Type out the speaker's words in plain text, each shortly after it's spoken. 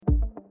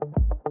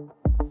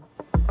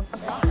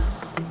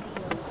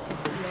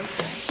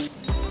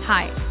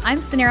Hi, I'm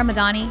Sanira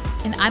Madani,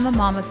 and I'm a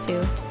mom of two,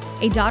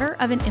 a daughter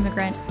of an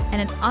immigrant, and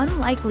an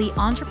unlikely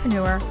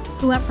entrepreneur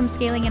who went from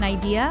scaling an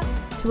idea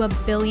to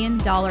 $1 billion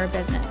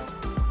business.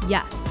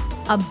 Yes,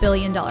 $1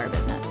 billion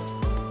business.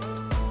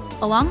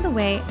 Along the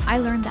way, I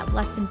learned that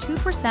less than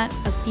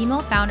 2% of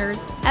female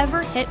founders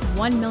ever hit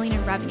 1 million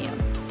in revenue,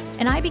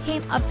 and I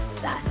became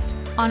obsessed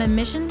on a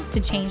mission to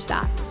change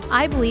that.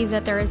 I believe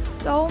that there is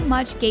so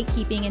much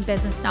gatekeeping in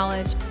business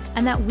knowledge,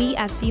 and that we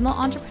as female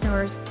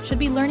entrepreneurs should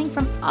be learning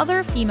from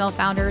other female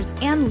founders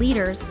and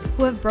leaders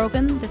who have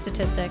broken the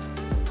statistics.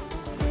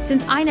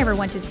 Since I never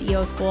went to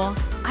CEO school,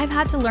 I've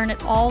had to learn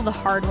it all the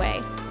hard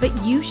way, but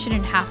you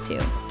shouldn't have to,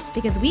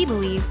 because we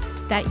believe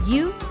that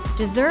you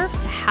deserve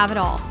to have it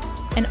all.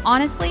 And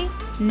honestly,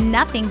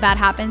 nothing bad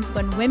happens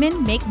when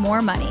women make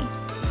more money.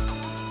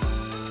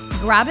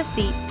 Grab a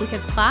seat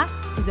because class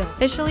is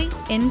officially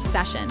in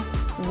session.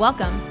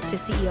 Welcome to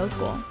CEO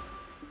School.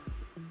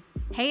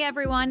 Hey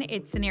everyone,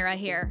 it's Sanira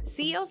here.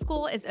 CEO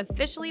School is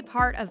officially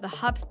part of the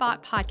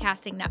HubSpot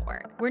podcasting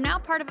network. We're now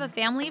part of a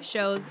family of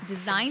shows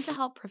designed to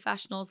help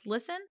professionals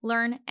listen,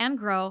 learn, and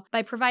grow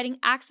by providing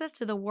access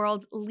to the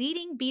world's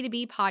leading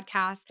B2B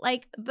podcasts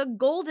like the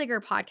Goal Digger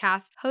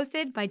podcast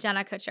hosted by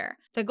Jenna Kutcher.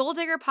 The Goal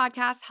Digger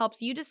podcast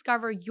helps you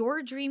discover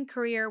your dream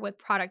career with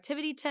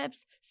productivity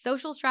tips,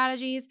 social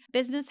strategies,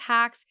 business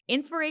hacks,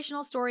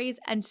 inspirational stories,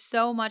 and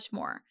so much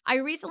more. I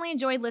recently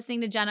enjoyed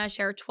listening to Jenna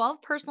share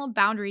 12 personal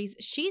boundaries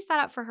she set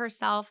up for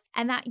herself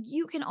and that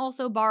you can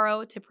also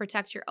borrow to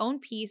protect your own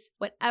peace,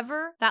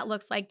 whatever that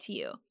looks like to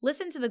you.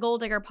 Listen to the Goal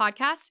Digger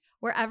podcast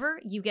wherever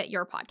you get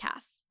your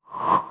podcasts.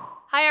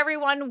 Hi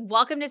everyone,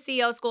 welcome to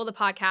CEO School, the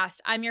podcast.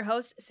 I'm your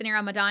host,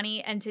 Sanira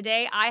Madani, and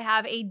today I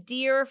have a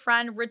dear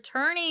friend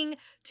returning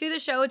to the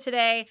show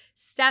today,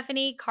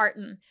 Stephanie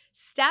Carton.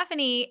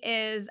 Stephanie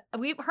her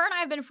and I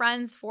have been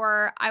friends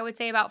for, I would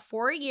say, about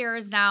 4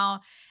 years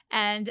now,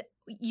 and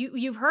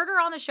you've heard her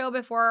on the show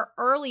before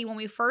early when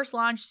we first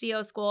launched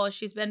CEO School.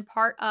 She's been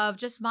part of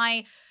just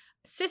my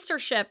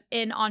sistership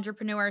in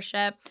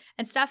entrepreneurship.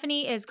 And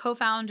Stephanie is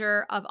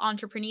co-founder of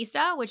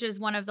Entreprenista, which is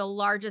one of the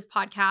largest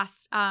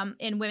podcasts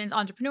in women's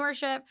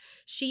entrepreneurship.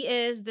 She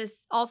is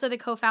also the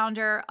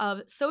co-founder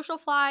of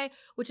Socialfly,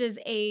 which is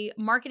a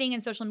marketing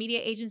and social media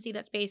agency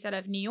that's based out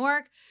of New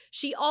York.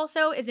 She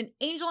also is an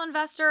angel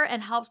investor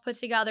and helps put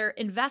together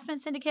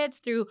investment syndicates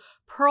through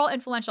Pearl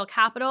Influential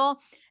Capital.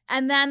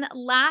 And then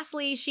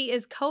lastly, she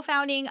is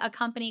co-founding a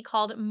company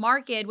called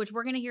Marked, which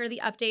we're going to hear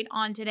the update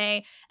on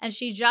today. And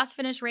she just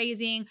finished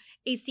raising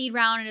a seed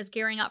round and is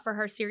gearing up for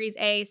her Series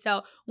A.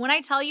 So when I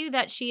tell you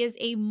that she is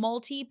a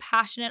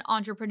multi-passionate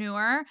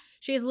entrepreneur,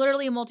 she is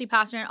literally a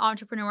multi-passionate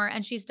entrepreneur,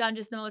 and she's done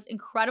just the most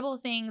incredible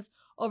things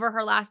over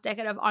her last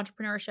decade of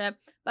entrepreneurship.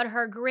 But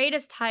her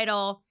greatest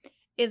title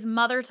is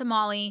Mother to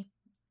Molly.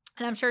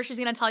 And I'm sure she's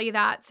going to tell you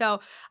that.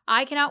 So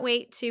I cannot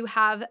wait to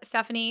have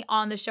Stephanie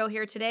on the show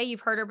here today.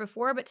 You've heard her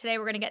before, but today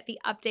we're going to get the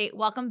update.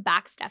 Welcome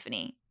back,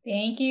 Stephanie.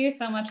 Thank you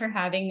so much for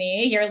having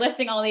me. You're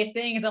listing all these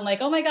things. I'm like,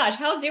 oh my gosh,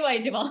 how do I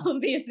do all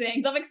of these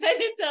things? I'm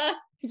excited to.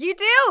 You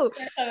do.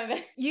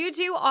 You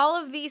do all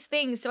of these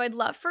things. So I'd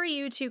love for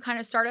you to kind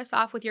of start us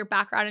off with your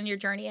background and your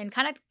journey and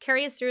kind of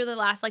carry us through the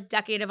last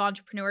decade of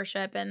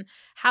entrepreneurship and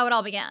how it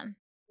all began.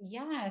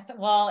 Yes.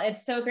 Well,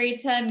 it's so great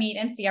to meet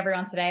and see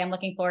everyone today. I'm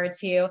looking forward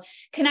to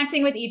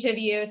connecting with each of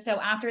you. So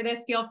after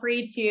this, feel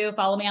free to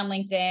follow me on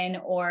LinkedIn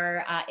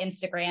or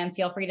Instagram.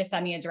 Feel free to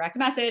send me a direct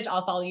message.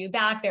 I'll follow you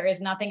back. There is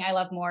nothing I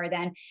love more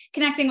than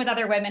connecting with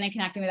other women and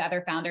connecting with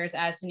other founders,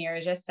 as Sanira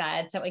just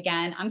said. So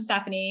again, I'm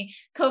Stephanie,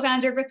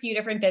 co-founder of a few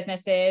different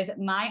businesses.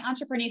 My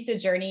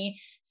Entreprenista journey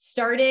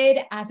started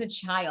as a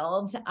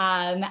child.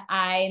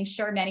 I'm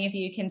sure many of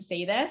you can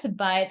say this,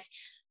 but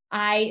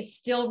I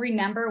still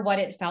remember what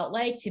it felt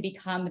like to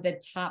become the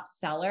top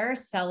seller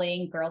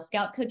selling Girl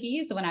Scout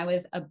cookies when I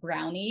was a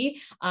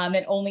brownie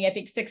at only, I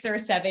think, 6 or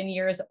 7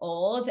 years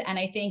old. And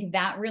I think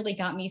that really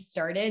got me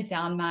started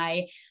down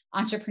my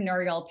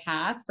entrepreneurial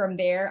path. From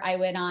there, I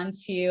went on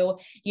to,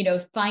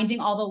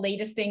 finding all the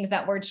latest things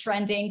that were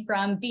trending,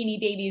 from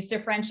Beanie Babies to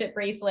friendship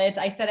bracelets.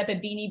 I set up a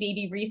Beanie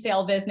Baby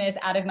resale business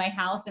out of my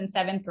house in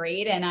 7th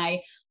grade. And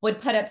I would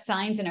put up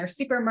signs in our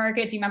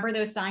supermarket. Do you remember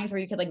those signs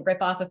where you could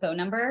rip off a phone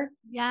number?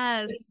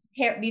 Yes.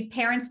 These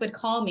parents would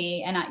call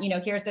me and,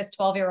 here's this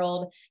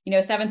 12-year-old,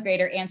 7th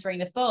grader answering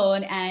the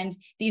phone. And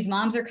these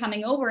moms are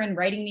coming over and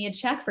writing me a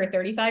check for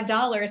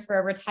 $35 for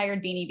a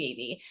retired Beanie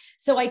Baby.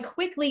 So I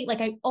quickly,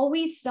 I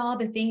always saw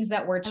the things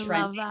that were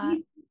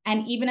trending.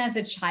 And even as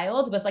a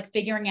child was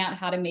figuring out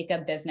how to make a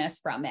business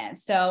from it.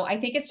 So I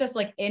think it's just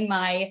in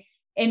my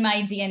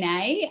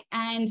DNA.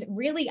 And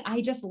really, I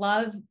just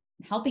love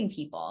helping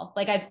people.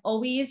 I've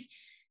always,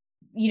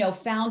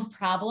 found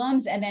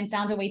problems and then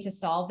found a way to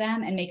solve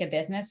them and make a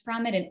business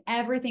from it. And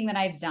everything that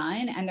I've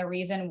done, and the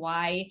reason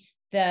why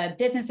the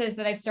businesses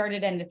that I've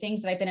started and the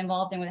things that I've been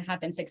involved in have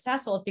been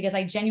successful is because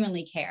I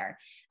genuinely care.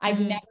 I've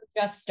never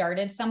just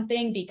started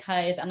something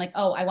because I'm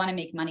oh, I want to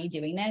make money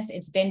doing this.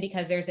 It's been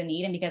because there's a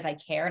need and because I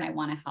care and I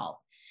want to help.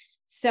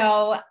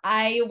 So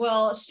I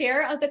will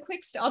share I'll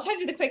try to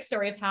do the quick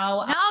story of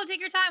how. No, take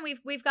your time.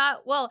 We've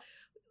got,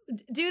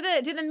 do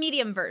the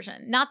medium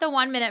version, not the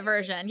 1 minute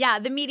version. Yeah,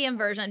 the medium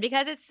version,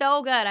 because it's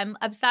so good. I'm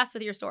obsessed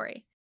with your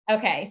story.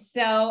 Okay,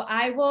 so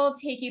I will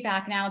take you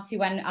back now to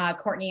when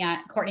Courtney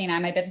and I,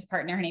 my business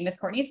partner, her name is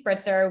Courtney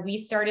Spritzer. We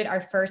started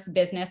our first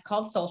business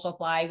called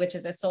Socialfly, which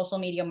is a social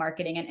media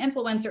marketing and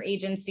influencer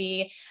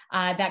agency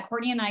that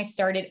Courtney and I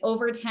started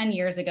over 10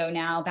 years ago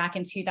now. Back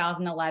in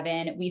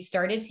 2011, we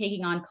started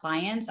taking on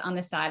clients on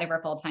the side of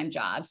our full-time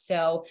jobs.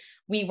 So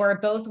we were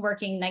both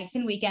working nights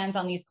and weekends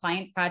on these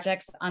client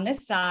projects on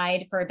this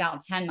side for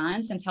about 10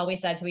 months until we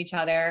said to each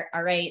other,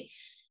 all right,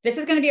 this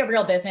is going to be a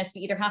real business.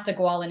 We either have to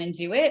go all in and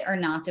do it or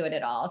not do it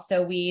at all.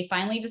 So we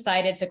finally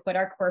decided to quit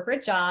our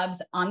corporate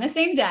jobs on the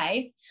same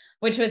day,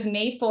 which was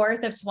May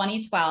 4th of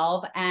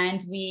 2012.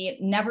 And we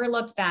never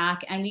looked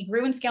back, and we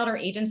grew and scaled our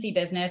agency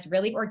business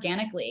really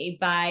organically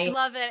by— I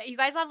love it. You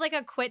guys have like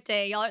a quit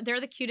day. Y'all,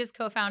 they're the cutest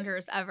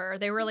co-founders ever.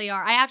 They really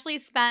are. I actually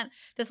spent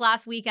this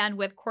last weekend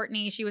with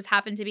Courtney. She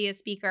happened to be a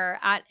speaker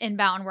at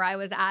Inbound where I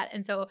was at.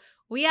 And so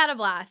we had a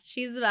blast.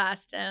 She's the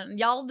best. And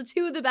y'all the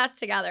two the best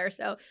together.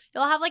 So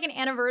you'll have like an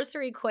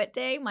anniversary quit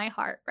day. My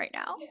heart right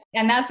now.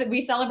 And we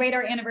celebrate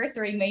our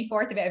anniversary May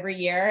 4th of every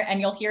year.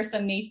 And you'll hear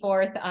some May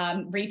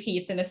 4th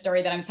repeats in the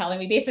story that I'm telling.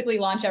 We basically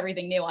launch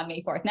everything new on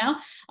May 4th now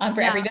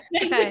for every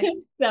business. Okay.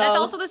 So, that's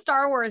also the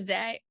Star Wars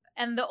day.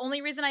 And the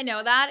only reason I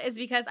know that is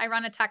because I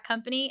run a tech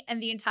company,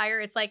 and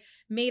it's like,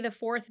 May the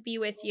 4th be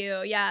with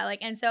you. Yeah. Like,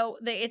 and so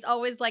it's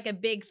always like a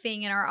big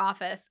thing in our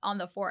office on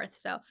the 4th.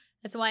 So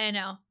that's why I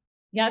know.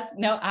 Yes,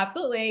 no,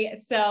 absolutely.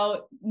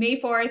 So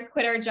May 4th,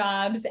 quit our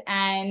jobs,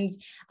 and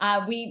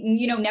we,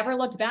 never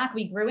looked back.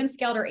 We grew and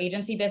scaled our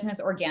agency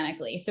business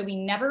organically. So we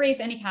never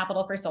raised any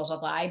capital for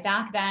Socialfly.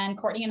 Back then,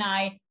 Courtney and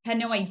I had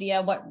no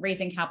idea what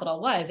raising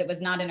capital was. It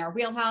was not in our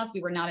wheelhouse.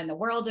 We were not in the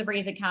world of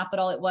raising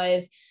capital.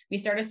 We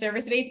start a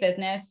service-based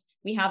business.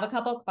 We have a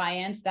couple of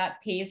clients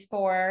that pays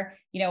for,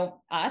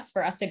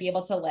 for us to be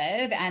able to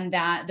live. And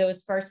that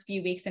those first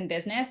few weeks in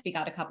business, we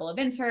got a couple of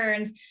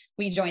interns.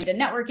 We joined a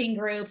networking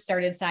group,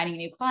 started signing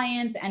new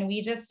clients, and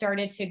we just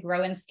started to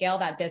grow and scale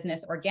that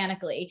business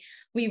organically.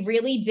 We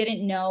really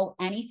didn't know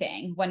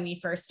anything when we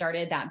first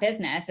started that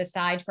business,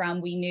 aside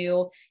from we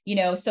knew,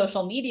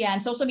 social media,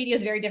 and social media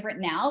is very different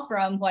now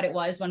from what it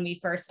was when we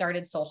first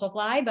started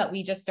Socialfly, but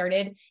we just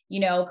started,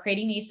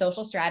 creating these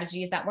social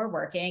strategies that were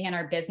working, and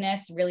our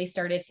business really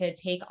started to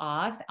take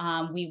off.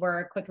 We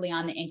were quickly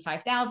on the Inc.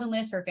 5000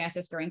 list for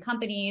fastest growing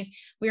companies.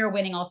 We were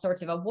winning all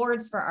sorts of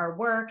awards for our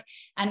work.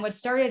 And what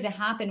started to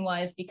happen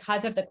was,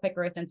 because of the quick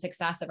growth and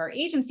success of our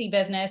agency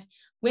business,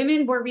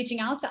 women were reaching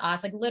out to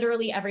us like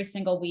literally every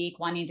single week,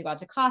 wanting to go out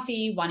to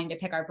coffee, wanting to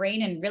pick our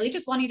brain, and really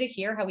just wanting to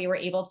hear how we were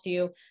able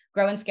to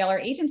grow and scale our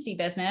agency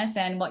business.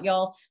 And what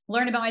you'll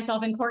learn about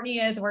myself and Courtney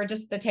is we're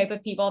just the type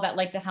of people that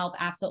like to help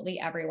absolutely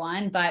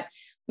everyone. But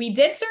we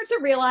did start to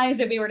realize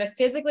that we were to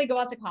physically go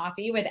out to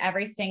coffee with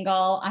every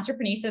single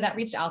entrepreneur that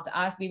reached out to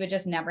us, we would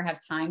just never have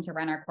time to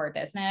run our core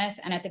business.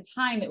 And at the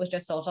time, it was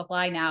just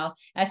Socialfly. Now,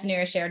 as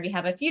Suneera shared, we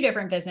have a few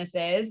different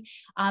businesses,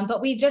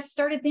 but we just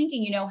started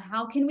thinking,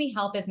 how can we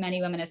help as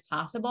many women as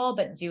possible,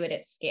 but do it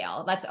at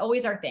scale? That's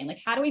always our thing.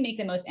 Like, how do we make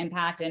the most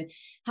impact and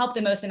help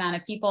the most amount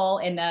of people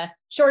in the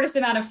shortest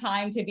amount of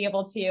time to be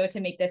able to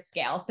make this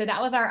scale? So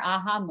that was our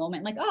aha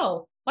moment. Like,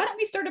 oh, why don't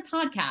we start a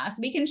podcast?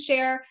 We can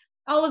share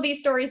all of these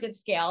stories at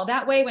scale.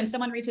 That way, when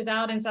someone reaches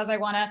out and says, I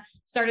want to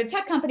start a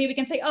tech company, we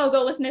can say, oh,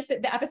 go listen to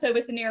the episode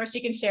with Suneera. She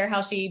can share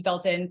how she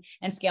built in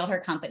and scaled her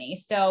company.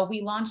 So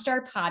we launched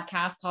our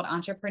podcast called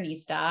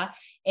Entreprenista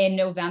in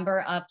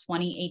November of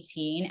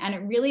 2018. And it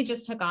really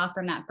just took off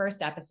from that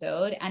first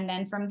episode. And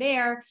then from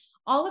there,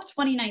 all of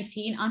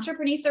 2019,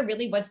 Entreprenista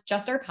really was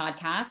just our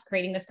podcast,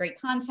 creating this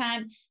great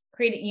content,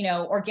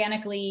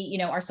 organically,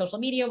 our social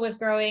media was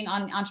growing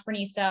on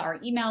Entreprenista, our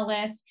email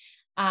list.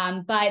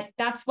 But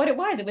that's what it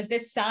was. It was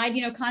this side,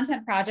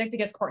 content project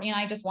because Courtney and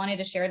I just wanted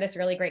to share this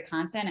really great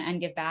content and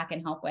give back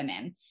and help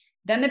women.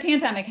 Then the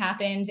pandemic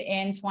happened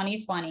in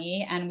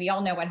 2020, and we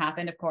all know what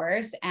happened, of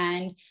course.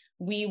 And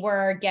we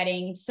were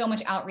getting so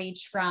much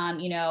outreach from,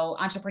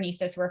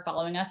 entrepreneurs who were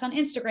following us on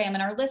Instagram,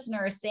 and our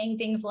listeners saying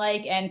things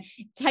like, and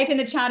type in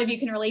the chat if you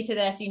can relate to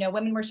this,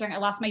 women were sharing, I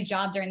lost my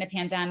job during the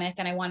pandemic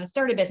and I want to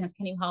start a business.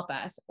 Can you help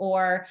us?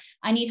 Or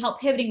I need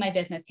help pivoting my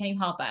business. Can you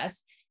help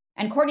us?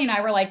 And Courtney and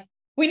I were like,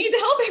 we need to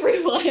help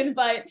everyone,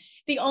 but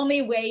the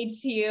only way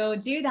to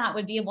do that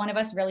would be if one of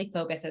us really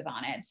focuses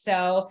on it.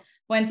 So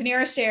when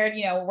Suneera shared,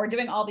 we're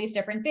doing all these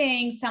different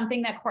things,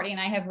 something that Courtney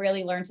and I have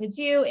really learned to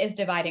do is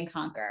divide and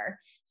conquer.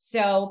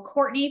 So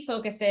Courtney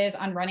focuses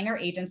on running our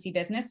agency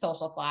business,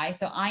 Socialfly.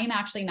 So I am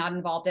actually not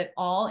involved at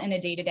all in the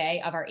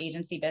day-to-day of our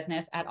agency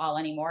business at all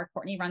anymore.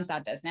 Courtney runs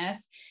that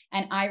business,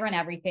 and I run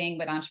everything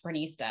with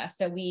Entreprenista.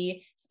 So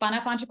we spun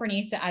off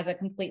Entreprenista as a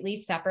completely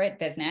separate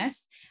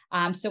business.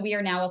 So we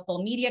are now a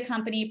full media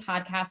company,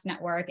 podcast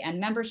network, and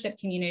membership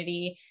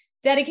community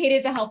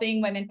dedicated to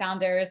helping women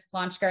founders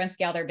launch, grow, and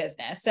scale their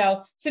business.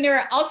 So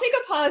Suneera, I'll take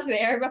a pause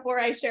there before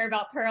I share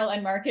about Pearl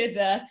and Market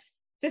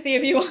to see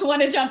if you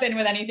want to jump in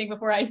with anything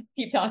before I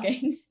keep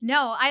talking.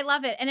 No, I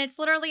love it. And it's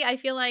literally, I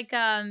feel like,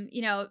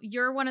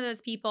 you're one of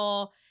those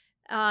people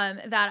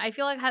that I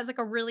feel like has like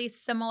a really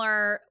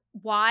similar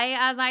why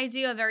as I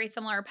do, a very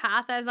similar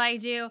path as I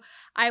do.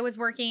 I was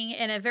working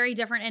in a very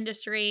different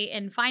industry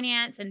in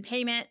finance and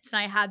payments, and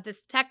I had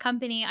this tech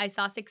company. I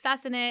saw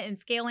success in it and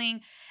scaling,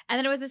 and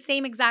then it was the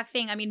same exact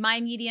thing. I mean, my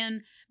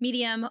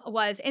medium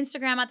was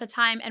Instagram at the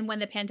time, and when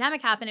the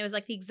pandemic happened, it was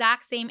like the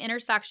exact same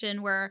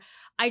intersection where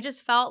I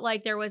just felt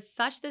like there was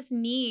such this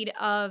need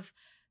of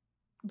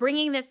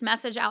bringing this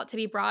message out to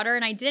be broader.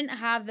 And I didn't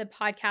have the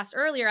podcast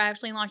earlier. I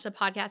actually launched the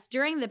podcast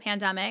during the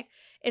pandemic,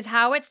 is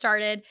how it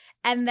started.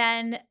 And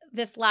then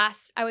this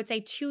last, I would say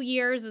 2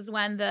 years is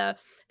when the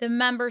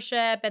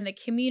membership and the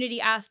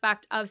community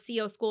aspect of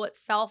CEO School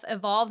itself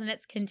evolved, and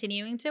it's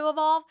continuing to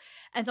evolve.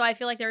 And so I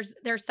feel like there's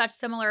such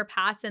similar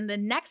paths. And the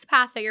next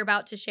path that you're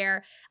about to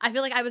share, I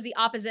feel like I was the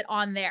opposite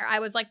on there. I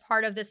was like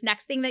part of this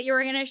next thing that you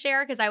were going to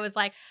share, because I was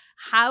like,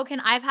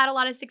 I've had a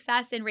lot of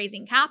success in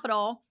raising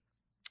capital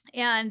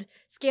and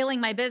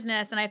scaling my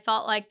business. And I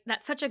felt like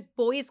that's such a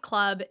boys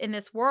club in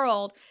this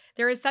world.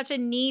 There is such a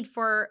need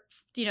for,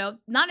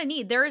 not a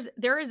need. There is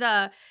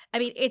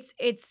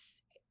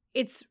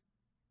it's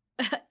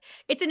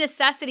it's a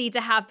necessity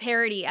to have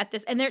parity at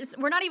this. And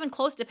we're not even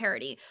close to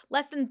parity.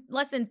 Less than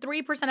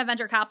 3% of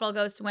venture capital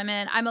goes to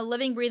women. I'm a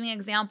living, breathing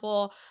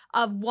example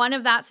of one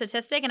of that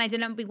statistic. And I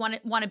didn't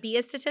want to be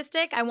a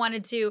statistic. I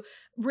wanted to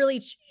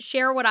really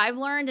share what I've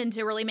learned and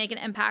to really make an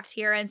impact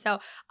here. And so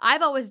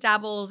I've always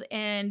dabbled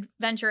in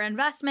venture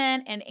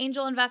investment and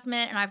angel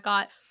investment. And I've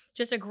got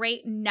just a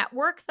great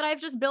network that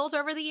I've just built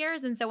over the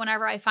years. And so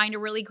whenever I find a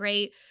really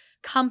great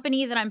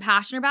company that I'm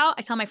passionate about,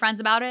 I tell my friends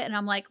about it, and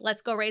I'm like,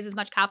 let's go raise as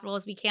much capital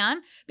as we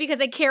can, because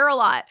I care a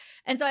lot.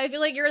 And so I feel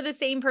like you're the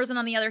same person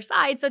on the other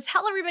side. So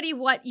tell everybody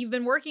what you've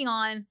been working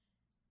on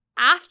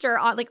after,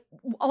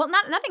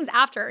 nothing's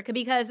after,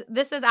 because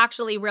this is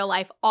actually real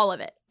life, all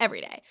of it,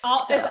 every day.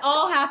 It's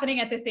all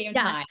happening at the same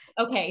time.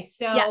 Okay.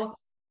 So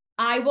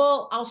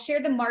I'll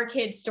share the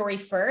Markid story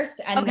first,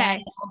 and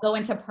then I'll go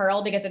into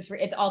Pearl, because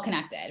it's all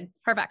connected.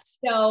 Perfect.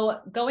 So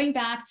going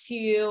back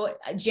to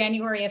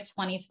January of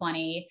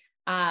 2020,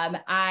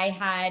 I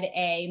had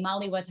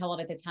Molly was how old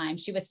at the time?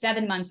 She was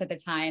 7 months at the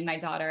time, my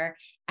daughter,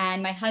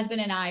 and my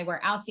husband and I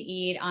were out to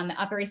eat on the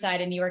Upper East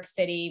Side in New York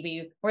City.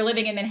 We were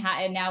living in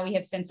Manhattan. Now we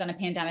have since done a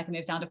pandemic and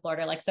moved down to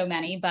Florida, like so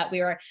many, but we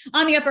were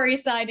on the Upper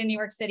East Side in New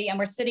York City, and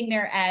we're sitting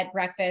there at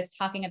breakfast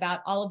talking about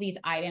all of these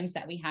items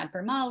that we had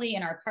for Molly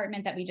in our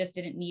apartment that we just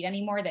didn't need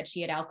anymore, that she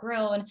had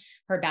outgrown.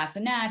 Her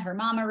bassinet, her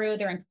Mamaru,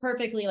 they're in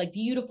perfectly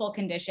beautiful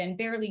condition,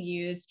 barely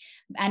used.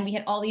 And we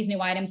had all these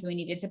new items we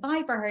needed to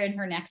buy for her in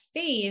her next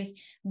phase,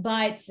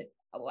 but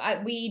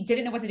we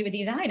didn't know what to do with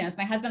these items.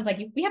 My husband's like,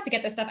 we have to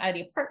get this stuff out of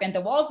the apartment.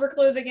 The walls were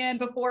closing in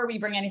before we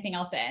bring anything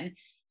else in.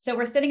 So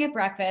we're sitting at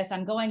breakfast.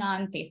 I'm going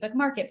on Facebook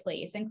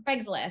Marketplace and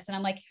Craigslist. And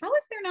I'm like, how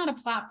is there not a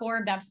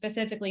platform that's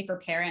specifically for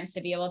parents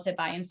to be able to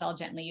buy and sell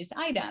gently used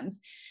items?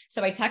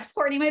 So I text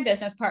Courtney, my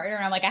business partner,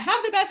 and I'm like, I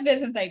have the best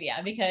business idea,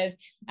 because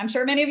I'm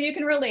sure many of you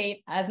can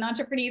relate. As an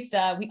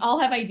entreprenista, we all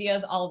have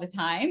ideas all the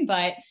time,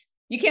 but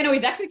you can't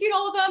always execute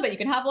all of them, but you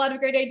can have a lot of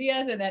great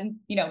ideas and then,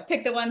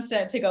 pick the ones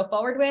to go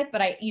forward with.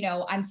 But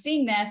I'm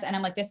seeing this and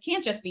I'm like, this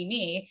can't just be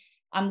me.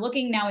 I'm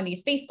looking now in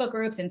these Facebook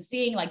groups and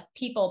seeing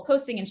people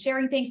posting and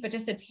sharing things, but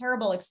just a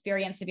terrible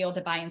experience to be able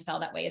to buy and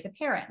sell that way as a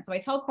parent. So I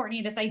tell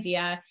Courtney this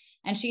idea,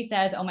 and she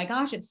says, oh my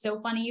gosh, it's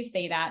so funny you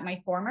say that.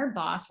 My former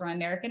boss from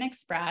American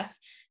Express,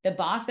 the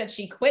boss that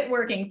she quit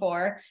working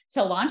for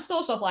to launch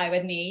Socialfly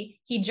with me,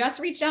 he just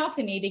reached out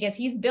to me because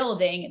he's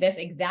building this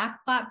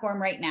exact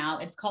platform right now.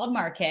 It's called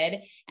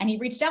Markid. And he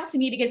reached out to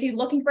me because he's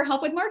looking for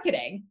help with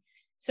marketing.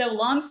 So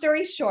long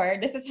story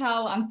short, this is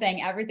how I'm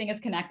saying everything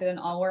is connected and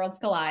all worlds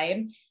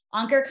collide.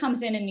 Ankur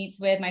comes in and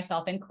meets with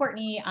myself and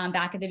Courtney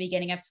back at the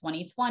beginning of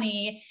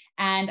 2020.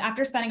 And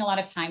after spending a lot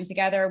of time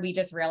together, we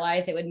just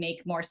realized it would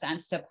make more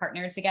sense to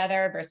partner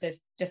together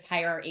versus just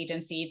hire our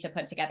agency to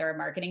put together a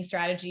marketing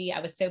strategy.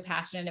 I was so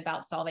passionate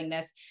about solving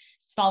this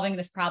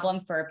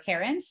problem for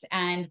parents.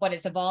 And what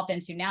it's evolved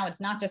into now, it's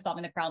not just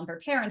solving the problem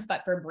for parents,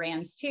 but for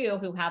brands too,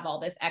 who have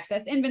all this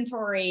excess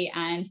inventory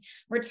and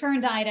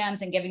returned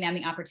items, and giving them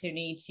the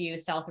opportunity to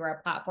sell through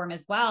our platform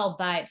as well.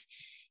 But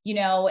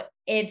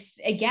it's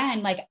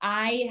again,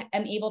 I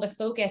am able to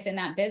focus in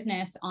that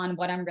business on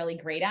what I'm really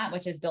great at,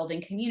 which is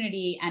building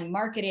community and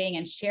marketing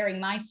and sharing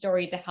my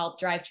story to help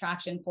drive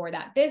traction for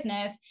that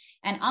business.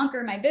 And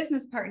Ankur, my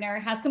business partner,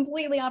 has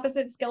completely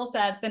opposite skill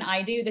sets than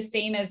I do, the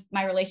same as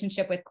my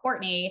relationship with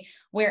Courtney,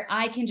 where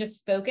I can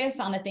just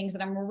focus on the things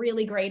that I'm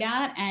really great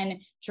at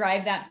and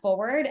drive that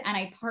forward. And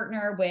I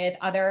partner with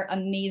other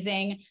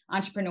amazing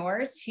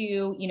entrepreneurs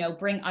who,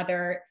 bring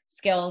other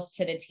skills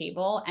to the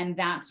table. And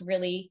that's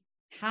really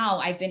how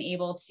I've been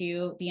able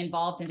to be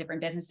involved in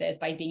different businesses,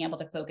 by being able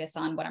to focus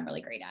on what I'm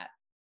really great at.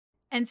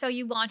 And so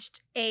you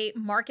launched a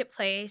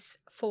marketplace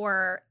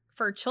for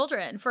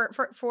children,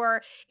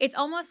 for it's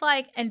almost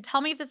like, and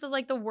tell me if this is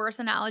the worst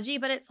analogy,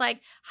 but it's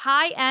like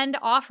high-end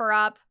offer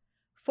up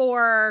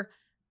for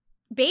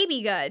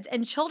baby goods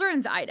and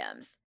children's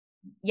items.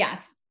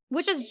 Yes.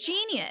 Which is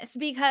genius,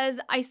 because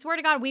I swear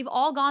to God, we've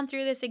all gone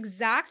through this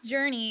exact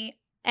journey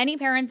any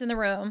parents in the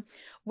room,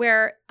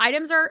 where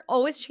items are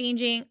always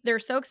changing, they're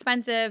so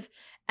expensive,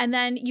 and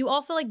then you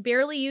also like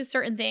barely use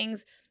certain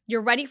things.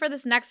 You're ready for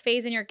this next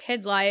phase in your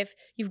kid's life.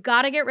 You've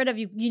got to get rid of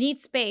you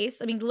need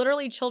space. I mean,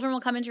 literally children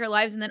will come into your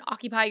lives and then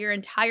occupy your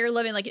entire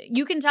living. Like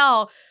you can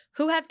tell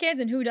who has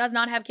kids and who does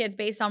not have kids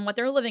based on what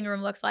their living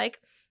room looks like.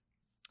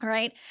 All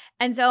right.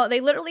 And so they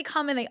literally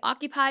come and they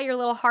occupy your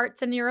little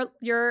hearts and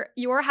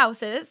your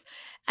houses.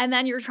 And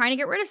then you're trying to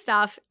get rid of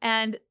stuff.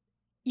 And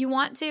you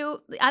want to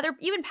either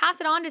even pass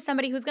it on to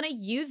somebody who's going to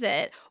use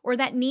it or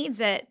that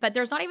needs it, but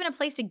there's not even a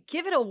place to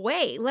give it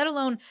away, let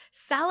alone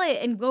sell it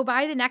and go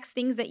buy the next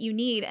things that you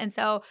need. And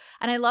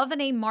I love the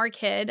name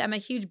Markid. I'm a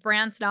huge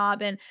brand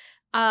snob, and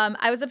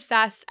I was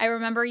obsessed. I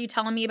remember you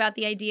telling me about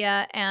the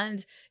idea,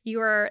 and you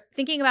were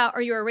thinking about,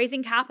 or you were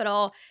raising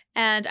capital,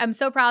 and I'm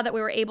so proud that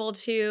we were able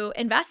to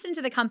invest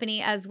into the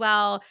company as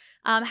well.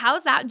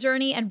 How's that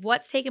journey, and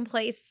what's taken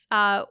place,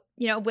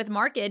 with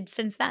Markid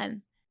since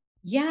then?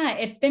 Yeah,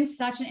 it's been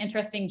such an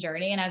interesting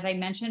journey. And as I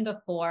mentioned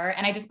before,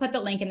 and I just put the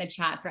link in the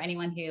chat for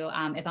anyone who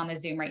is on the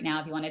Zoom right now,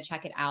 if you want to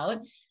check it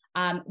out.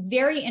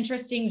 Very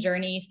interesting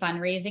journey,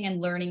 fundraising and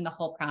learning the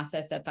whole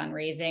process of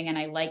fundraising. And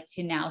I like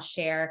to now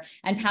share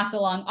and pass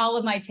along all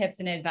of my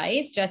tips and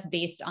advice just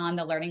based on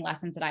the learning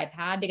lessons that I've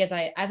had, because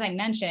as I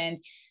mentioned,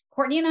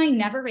 Courtney and I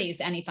never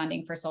raised any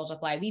funding for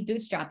Soulify. We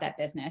bootstrapped that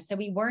business. So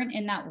we weren't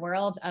in that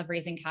world of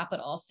raising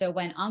capital. So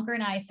when Ankur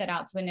and I set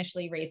out to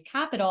initially raise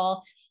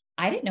capital,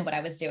 I didn't know what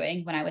I was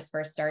doing when I was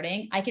first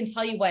starting. I can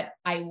tell you what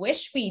I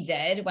wish we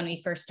did when we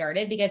first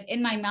started, because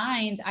in my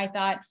mind, I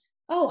thought,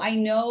 oh, I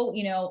know,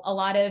 a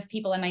lot of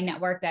people in my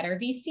network that are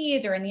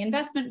VCs or in the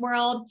investment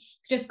world,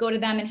 just go to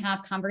them and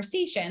have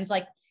conversations.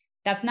 Like,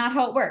 that's not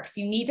how it works.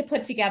 You need to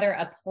put together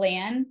a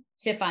plan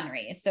to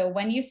fundraise. So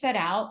when you set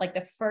out, like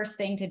the first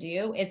thing to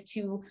do is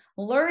to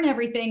learn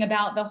everything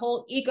about the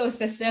whole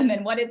ecosystem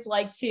and what it's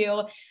like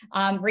to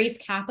raise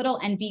capital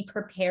and be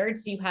prepared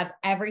so you have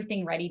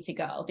everything ready to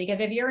go. Because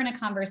if you're in a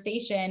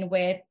conversation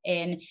with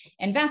an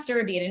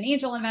investor, be it an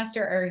angel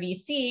investor or a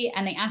VC,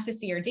 and they ask to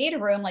see your data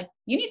room, like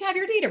you need to have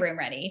your data room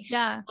ready.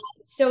 Yeah.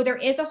 So there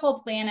is a whole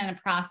plan and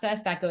a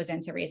process that goes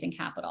into raising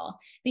capital.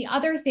 The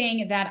other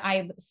thing that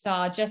I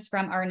saw just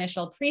from our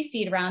initial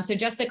pre-seed round, so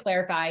just to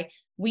clarify,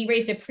 we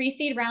raised a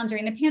pre-seed round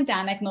during the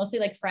pandemic, mostly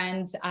like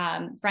friends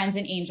and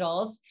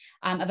angels,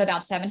 of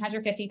about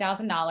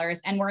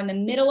 $750,000. And we're in the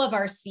middle of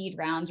our seed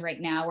round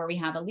right now, where we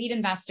have a lead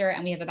investor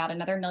and we have about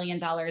another $1 million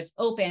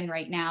open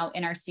right now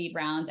in our seed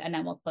round. And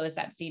then we'll close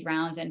that seed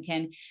round and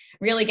can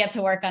really get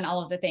to work on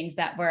all of the things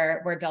that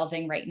we're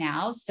building right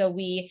now. So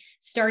we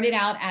started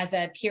out as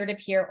a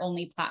peer-to-peer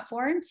only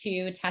platform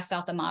to test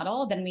out the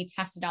model. Then we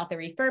tested out the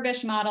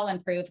refurbished model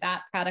and proved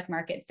that product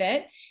market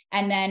fit.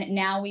 And then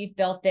now we've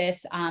built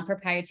this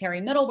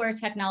proprietary middleware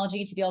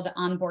technology to be able to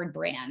onboard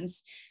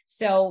brands.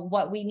 So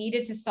what we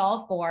needed to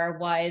solve for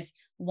was,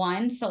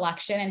 one,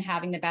 selection and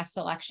having the best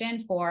selection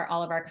for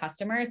all of our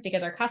customers,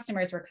 because our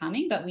customers were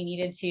coming, but we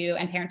needed to,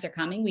 and parents are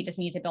coming, we just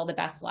need to build the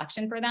best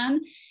selection for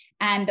them.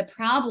 And the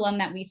problem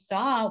that we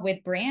saw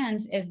with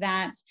brands is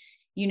that,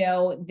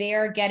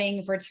 they're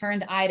getting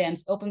returned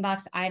items, open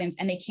box items,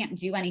 and they can't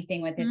do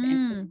anything with this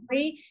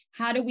inventory.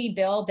 How do we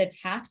build the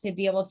tech to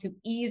be able to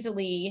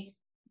easily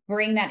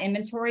bring that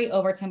inventory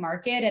over to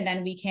market, and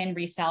then we can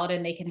resell it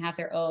and they can have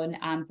their own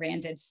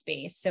branded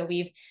space? So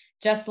we've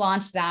just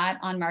launched that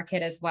on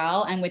Markid as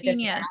well. And with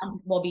this round,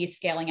 we'll be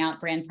scaling out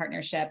brand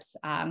partnerships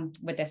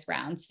with this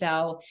round.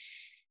 So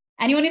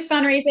anyone who's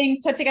fundraising,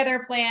 put together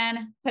a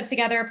plan, put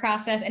together a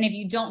process. And if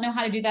you don't know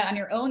how to do that on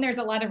your own, there's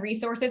a lot of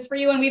resources for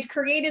you. And we've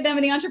created them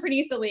in the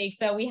Entreprenista League.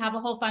 So we have a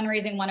whole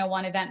fundraising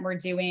 101 event we're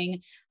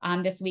doing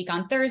this week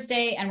on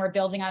Thursday. And we're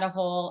building out a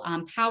whole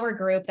power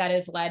group that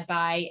is led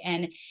by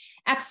an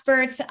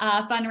expert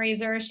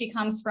fundraiser. She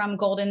comes from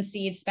Golden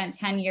Seed, spent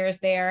 10 years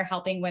there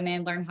helping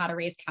women learn how to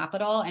raise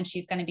capital. And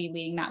she's going to be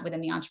leading that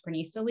within the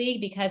Entreprenista League,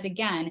 because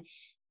again,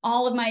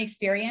 all of my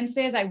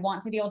experiences, I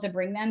want to be able to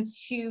bring them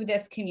to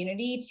this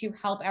community to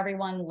help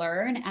everyone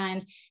learn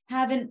and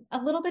have a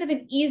little bit of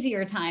an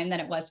easier time than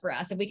it was for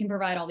us, if we can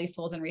provide all these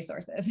tools and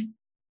resources.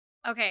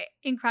 Okay,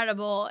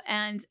 incredible.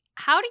 And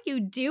how do you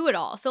do it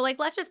all? So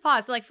let's just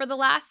pause. So for the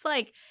last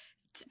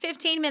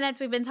 15 minutes,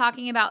 we've been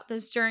talking about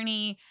this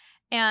journey.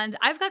 And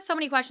I've got so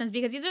many questions,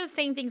 because these are the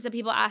same things that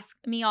people ask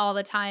me all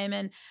the time.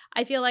 And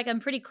I feel like I'm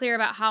pretty clear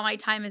about how my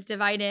time is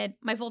divided.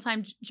 My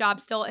full-time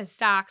job still is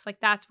Stacks.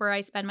 That's where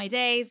I spend my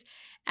days.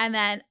 And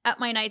then at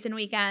my nights and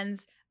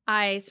weekends,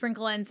 I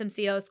sprinkle in some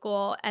CO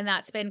school, and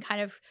that's been kind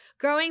of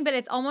growing, but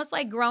it's almost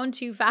grown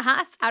too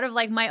fast out of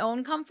my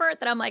own comfort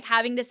that I'm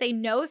having to say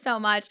no so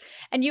much.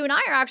 And you and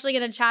I are actually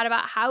going to chat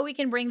about how we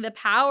can bring the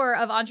power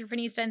of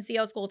Entreprenista and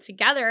CO school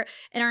together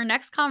in our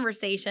next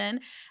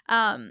conversation.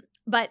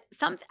 But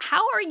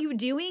how are you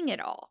doing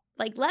it all?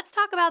 Let's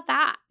talk about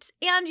that.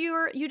 And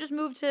you just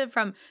moved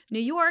from New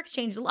York,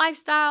 changed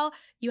lifestyle.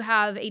 You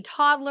have a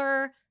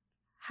toddler.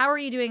 How are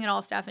you doing it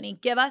all, Stephanie?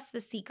 Give us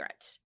the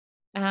secret.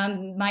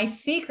 My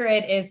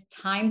secret is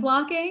time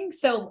blocking.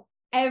 So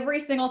every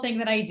single thing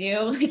that I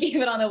do, like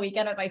even on the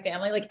weekend with my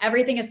family, like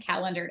everything is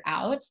calendared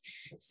out.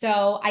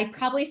 So I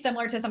probably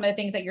similar to some of the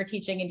things that you're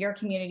teaching in your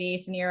community,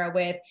 Suneera,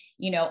 with,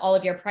 all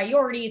of your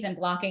priorities and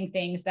blocking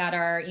things that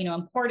are,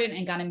 important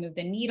and going to move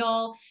the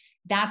needle.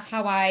 That's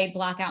how I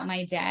block out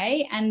my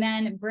day. And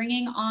then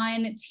bringing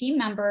on team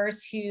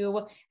members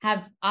who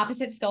have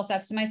opposite skill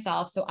sets to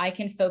myself so I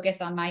can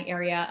focus on my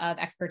area of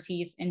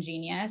expertise and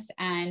genius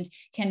and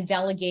can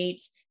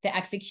delegate the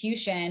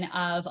execution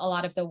of a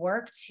lot of the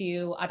work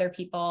to other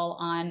people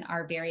on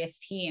our various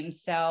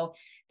teams. So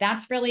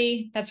that's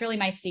really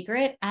my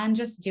secret, and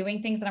just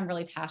doing things that I'm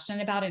really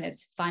passionate about and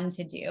it's fun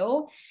to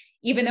do.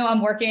 Even though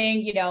I'm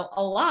working,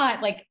 a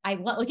lot, like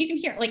you can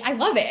hear, like I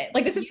love it.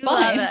 Like this is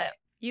fun. Love it.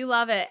 You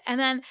love it. And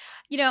then,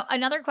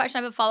 another question,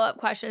 I have a follow-up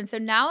question. So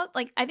now,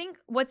 like, I think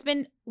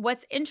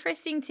what's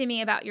interesting to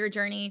me about your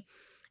journey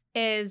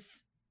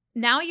is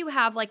now you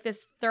have like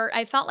this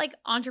I felt like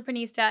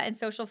Entreprenista and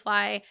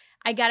Socialfly.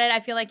 I get it. I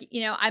feel like,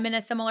 I'm in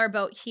a similar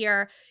boat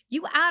here.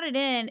 You added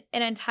in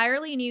an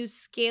entirely new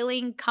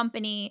scaling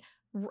company,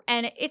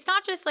 and it's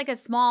not just like a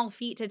small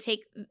feat to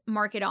take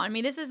market on. I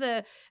mean, this is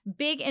a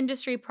big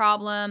industry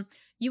problem.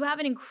 You have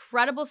an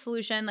incredible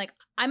solution. Like,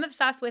 I'm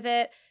obsessed with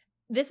it.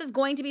 This is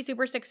going to be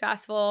super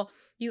successful.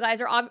 You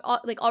guys are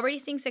already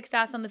seeing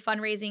success on the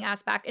fundraising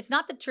aspect. It's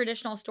not the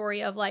traditional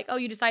story of like, oh,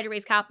 you decide to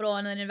raise capital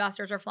and then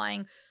investors are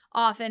flying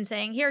off and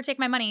saying, here, take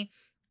my money.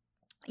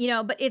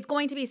 But it's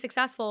going to be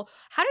successful.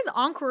 How does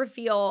Encore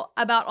feel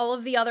about all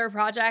of the other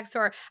projects,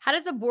 or how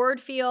does the board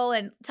feel?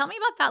 And tell me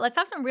about that. Let's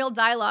have some real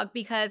dialogue,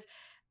 because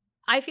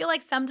I feel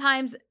like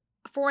sometimes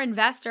for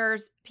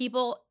investors,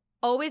 people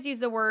always use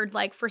the word,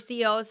 like, for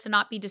CEOs to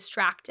not be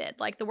distracted.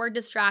 Like, the word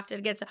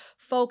distracted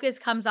focus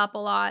comes up a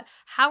lot.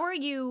 How are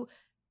you,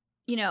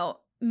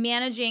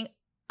 managing?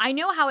 I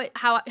know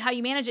how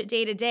you manage it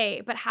day to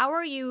day, but how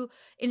are you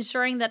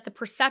ensuring that the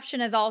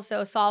perception is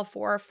also solved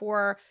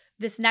for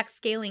this next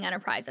scaling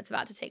enterprise that's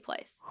about to take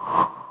place?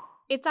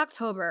 It's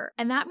October,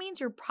 and that means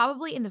you're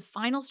probably in the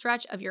final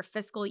stretch of your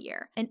fiscal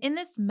year. And in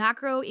this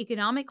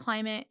macroeconomic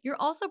climate,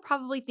 you're also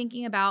probably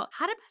thinking about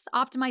how to best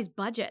optimize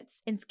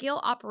budgets and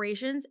scale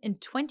operations in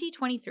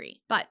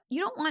 2023. But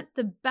you don't want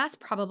the best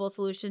probable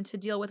solution to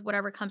deal with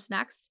whatever comes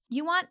next.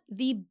 You want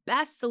the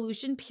best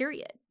solution,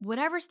 period.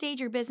 Whatever stage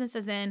your business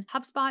is in,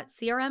 HubSpot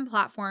CRM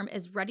platform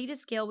is ready to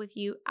scale with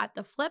you at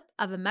the flip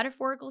of a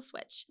metaphorical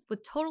switch.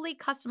 With totally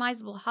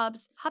customizable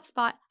hubs,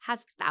 HubSpot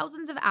has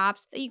thousands of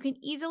apps that you can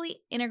easily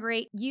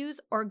integrate, use,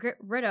 or get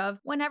rid of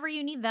whenever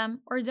you need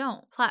them or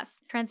don't.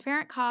 Plus,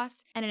 transparent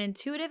costs and an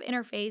intuitive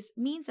interface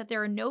means that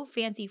there are no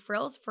fancy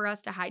frills for us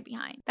to hide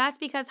behind. That's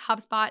because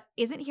HubSpot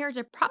isn't here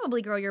to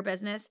probably grow your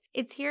business.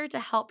 It's here to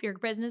help your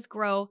business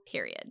grow,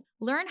 period.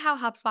 Learn how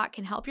HubSpot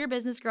can help your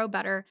business grow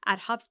better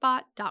at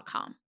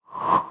HubSpot.com.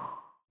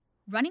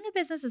 Running a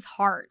business is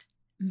hard.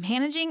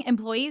 Managing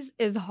employees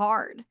is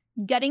hard.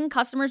 Getting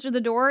customers through the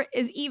door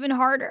is even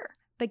harder.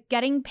 But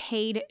getting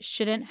paid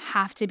shouldn't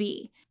have to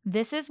be.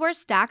 This is where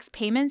Stax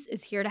Payments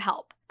is here to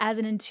help. As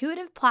an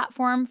intuitive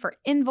platform for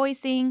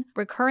invoicing,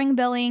 recurring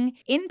billing,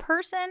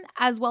 in-person,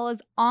 as well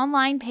as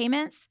online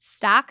payments,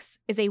 Stax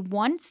is a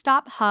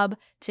one-stop hub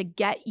to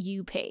get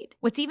you paid.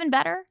 What's even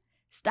better?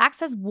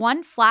 Stax has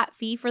one flat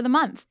fee for the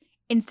month,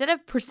 instead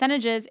of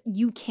percentages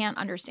you can't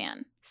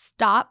understand.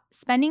 Stop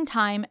spending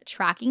time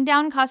tracking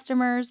down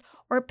customers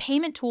or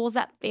payment tools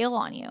that fail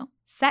on you.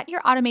 Set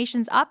your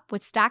automations up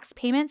with Stax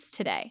Payments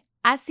today.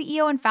 As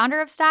CEO and founder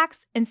of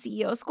Stax and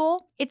CEO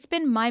School, it's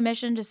been my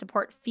mission to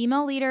support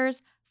female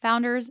leaders,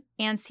 founders,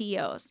 and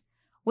CEOs.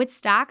 With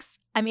Stax,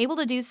 I'm able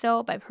to do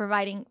so by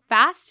providing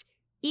fast,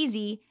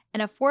 easy,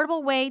 and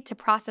affordable way to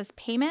process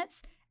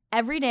payments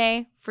every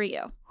day for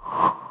you.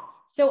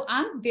 So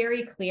I'm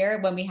very clear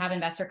when we have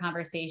investor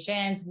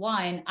conversations.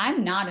 One,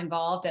 I'm not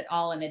involved at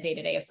all in the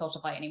day-to-day of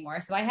Socialfly anymore.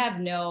 So I have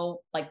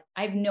no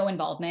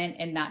involvement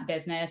in that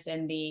business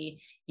and the,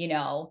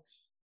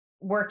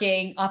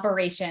 working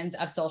operations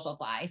of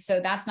Socialfly. So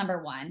that's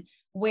number one.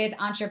 With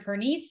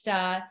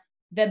Entreprenista,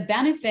 the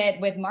benefit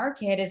with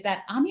Market is that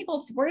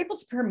we're able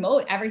to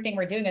promote everything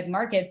we're doing with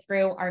Market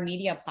through our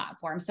media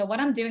platform. So what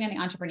I'm doing on the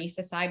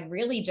Entreprenista side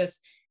really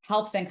just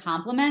helps and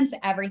complements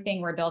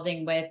everything we're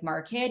building with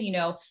Market.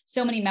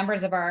 So many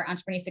members of our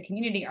Entreprenista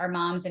community are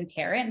moms and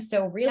parents.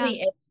 So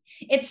really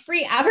it's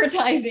free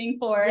advertising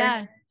for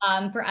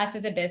us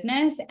as a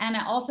business. And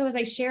also, as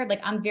I shared,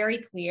 I'm very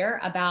clear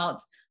about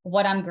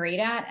what I'm great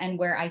at and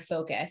where I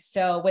focus.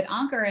 So with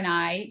Ankur and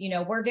I,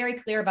 we're very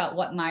clear about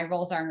what my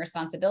roles are and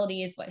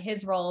responsibilities, what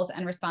his roles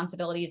and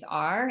responsibilities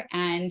are.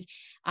 And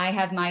I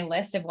have my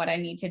list of what I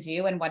need to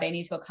do and what I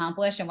need to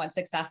accomplish and what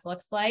success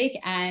looks like.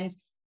 And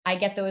I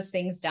get those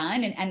things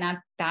done. And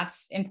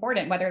that's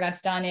important, whether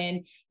that's done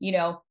in,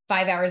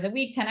 5 hours a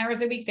week, 10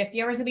 hours a week,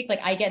 50 hours a week.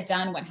 I get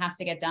done what has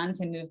to get done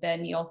to move the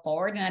needle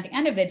forward. And at the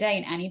end of the day,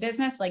 in any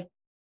business,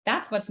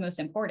 that's what's most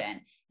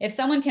important. If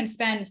someone can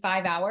spend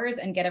 5 hours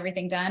and get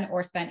everything done,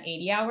 or spend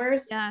 80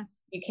 hours,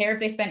 you care if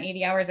they spent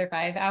 80 hours or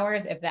 5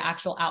 hours, if the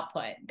actual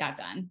output got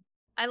done.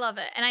 I love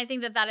it. And I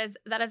think that is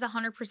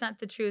 100%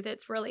 the truth.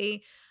 It's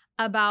really,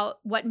 about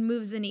what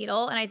moves the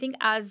needle. And I think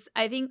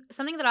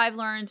something that I've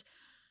learned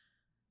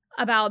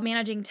about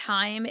managing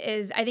time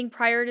is I think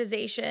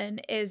prioritization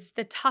is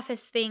the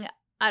toughest thing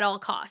at all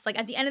costs. Like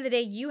at the end of the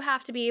day, you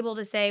have to be able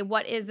to say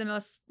what is the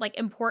most like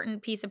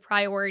important piece of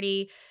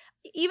priority,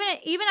 even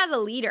as a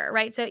leader,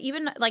 right? So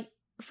even like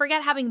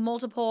forget having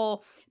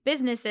multiple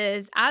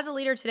businesses as a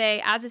leader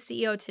today, as a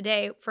CEO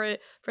today, for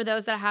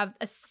those that have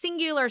a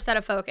singular set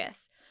of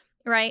focus,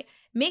 right?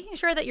 Making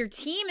sure that your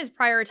team is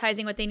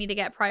prioritizing what they need to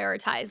get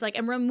prioritized, like,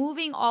 and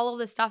removing all of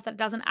the stuff that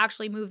doesn't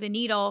actually move the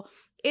needle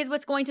is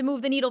what's going to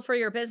move the needle for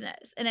your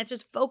business. And it's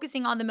just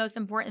focusing on the most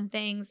important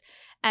things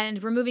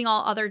and removing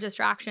all other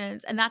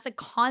distractions. And that's a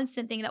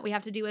constant thing that we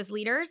have to do as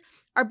leaders.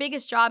 Our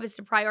biggest job is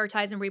to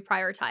prioritize and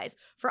reprioritize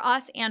for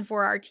us and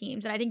for our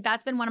teams. And I think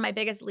that's been one of my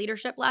biggest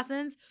leadership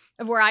lessons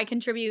of where I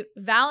contribute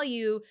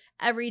value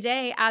every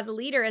day as a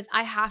leader is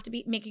I have to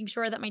be making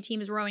sure that my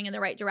team is rowing in the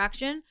right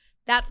direction.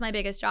 That's my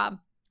biggest job.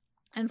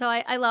 And so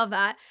I love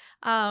that.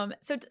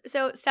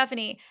 So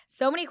Stephanie,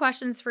 so many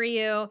questions for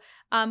you.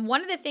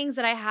 One of the things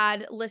that I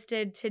had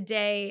listed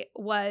today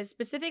was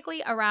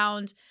specifically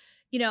around,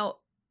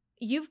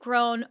 you've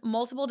grown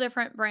multiple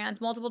different brands,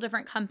 multiple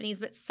different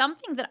companies, but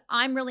something that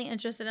I'm really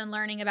interested in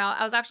learning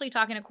about, I was actually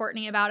talking to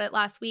Courtney about it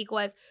last week,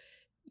 was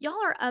y'all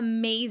are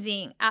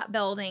amazing at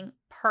building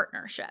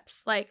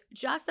partnerships, like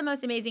just the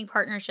most amazing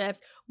partnerships.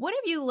 What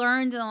have you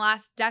learned in the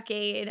last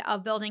decade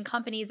of building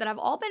companies that have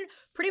all been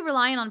pretty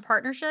reliant on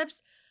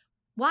partnerships?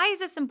 Why is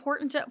this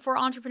important for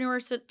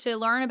entrepreneurs to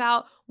learn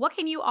about? What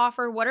can you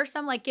offer? What are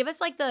some, like, give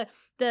us like the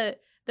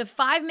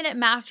 5-minute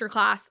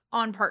masterclass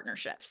on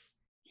partnerships.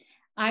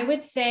 I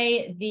would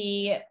say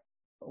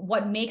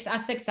what makes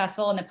us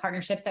successful in the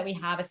partnerships that we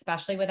have,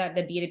 especially with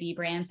the B2B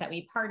brands that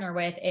we partner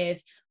with,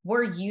 is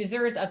we're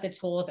users of the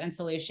tools and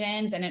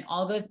solutions. And it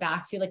all goes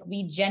back to like,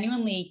 we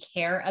genuinely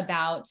care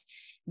about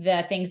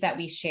the things that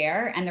we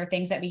share, and they're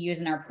things that we use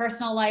in our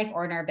personal life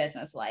or in our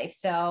business life.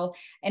 So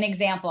an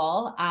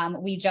example,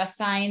 we just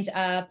signed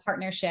a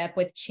partnership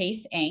with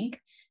Chase Inc.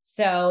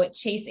 So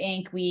Chase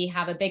Inc., we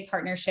have a big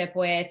partnership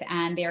with,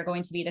 and they are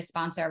going to be the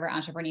sponsor of our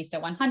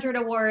Entreprenista 100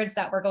 Awards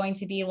that we're going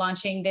to be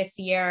launching this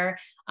year,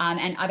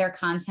 and other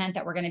content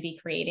that we're going to be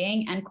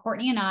creating. And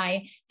Courtney and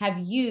I have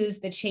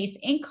used the Chase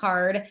Inc.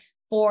 card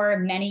for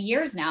many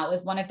years now. It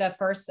was one of the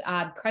first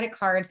credit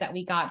cards that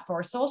we got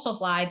for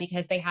Socialfly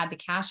because they had the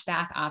cash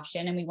back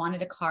option, and we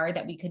wanted a card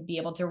that we could be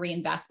able to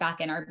reinvest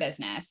back in our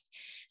business.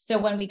 So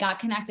when we got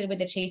connected with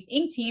the Chase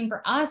Inc. team,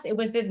 for us, it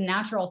was this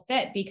natural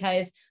fit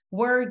because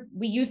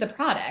we use the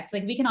product.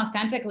 Like, we can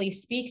authentically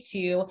speak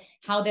to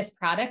how this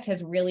product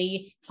has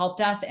really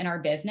helped us in our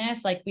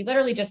business. Like, we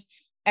literally just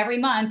every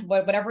month,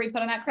 whatever we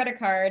put on that credit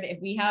card, if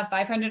we have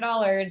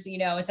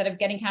 $500, instead of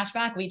getting cash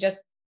back, we just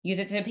use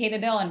it to pay the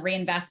bill and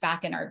reinvest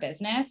back in our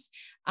business.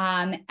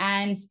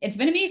 And it's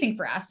been amazing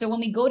for us. So when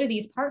we go to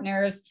these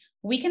partners,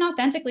 we can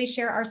authentically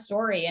share our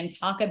story and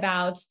talk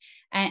about,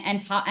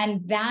 and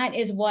that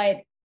is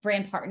what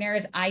brand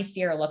partners I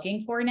see are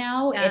looking for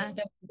now. Yes. It's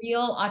the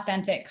real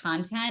authentic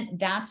content.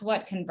 That's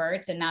what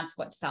converts, and that's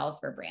what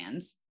sells for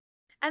brands.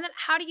 And then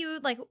how do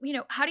you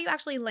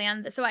actually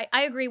land this? So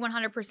I agree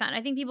 100%.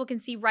 I think people can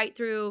see right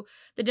through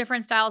the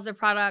different styles of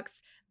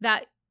products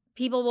that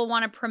people will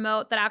want to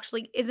promote that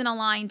actually isn't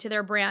aligned to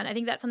their brand. I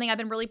think that's something I've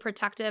been really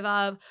protective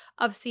of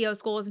CEO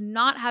School, is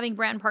not having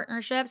brand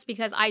partnerships,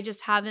 because I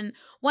just haven't,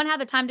 one,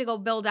 had the time to go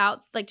build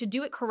out, like, to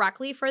do it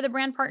correctly for the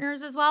brand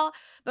partners as well.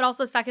 But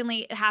also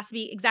secondly, it has to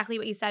be exactly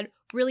what you said,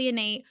 really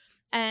innate.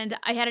 And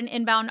I had an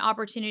inbound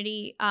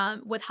opportunity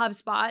with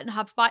HubSpot, and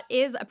HubSpot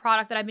is a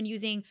product that I've been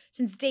using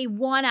since day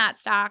one at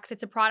Stax.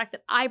 It's a product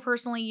that I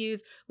personally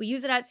use. We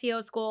use it at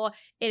CEO School.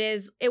 It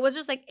is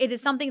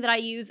something that I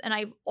use, and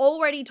I've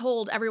already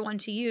told everyone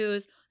to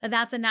use that.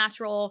 That's a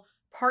natural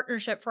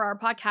partnership for our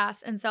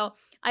podcast. And so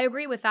I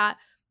agree with that.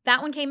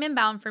 That one came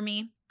inbound for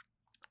me.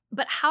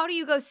 But how do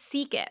you go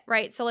seek it,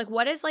 right? So, like,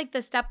 what is like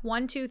the step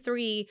 1, 2,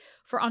 3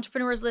 for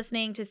entrepreneurs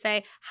listening to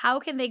say, how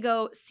can they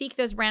go seek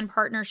those brand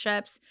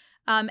partnerships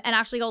and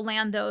actually go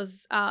land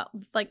those,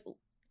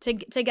 to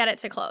get it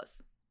to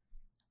close,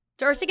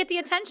 or to get the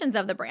attentions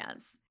of the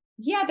brands?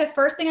 Yeah, the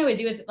first thing I would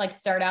do is like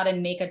start out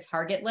and make a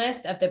target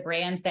list of the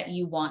brands that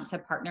you want to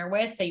partner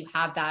with. So you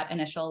have that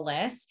initial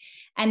list,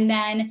 and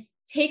then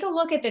take a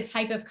look at the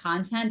type of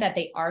content that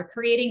they are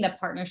creating, the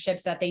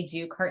partnerships that they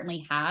do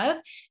currently have,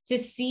 to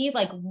see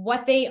like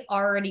what they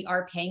already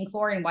are paying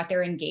for and what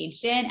they're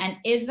engaged in. And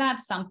is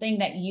that something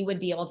that you would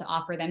be able to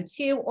offer them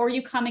too? Or are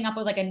you coming up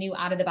with like a new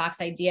out of the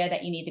box idea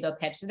that you need to go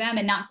pitch to them?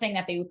 And not saying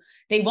that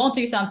they won't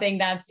do something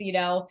that's,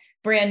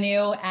 brand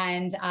new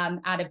and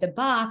out of the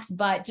box,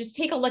 but just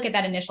take a look at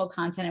that initial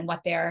content and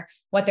what they're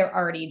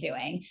already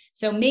doing.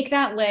 So make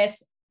that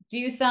list.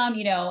 Do some,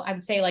 I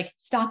would say like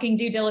stalking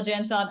due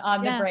diligence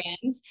on the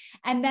brands,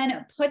 and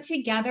then put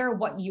together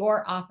what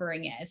your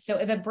offering is. So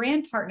if a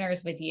brand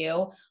partners with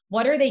you,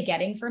 what are they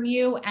getting from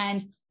you,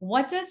 and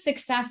what does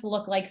success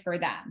look like for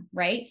them,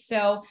 right?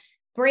 So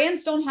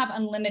brands don't have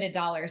unlimited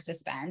dollars to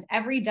spend.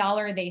 Every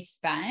dollar they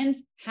spend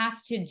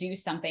has to do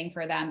something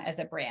for them as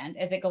a brand.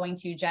 Is it going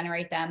to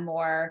generate them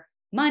more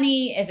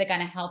money? Is it going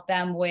to help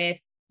them with,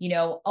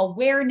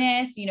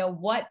 awareness?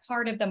 What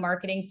part of the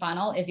marketing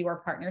funnel is your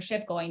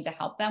partnership going to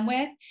help them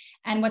with?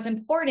 And what's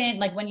important,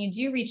 like when you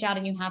do reach out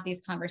and you have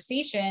these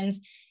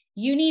conversations,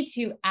 you need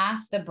to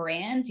ask the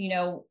brand,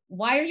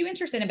 why are you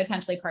interested in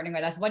potentially partnering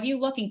with us? What are you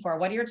looking for?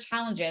 What are your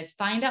challenges?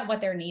 Find out what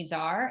their needs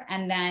are.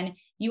 And then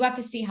you have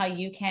to see how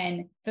you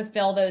can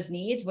fulfill those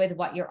needs with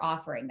what you're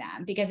offering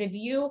them. Because if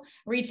you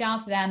reach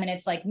out to them and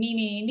it's like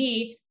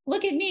me,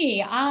 look at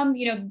me,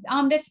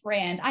 I'm this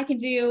brand, I can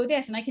do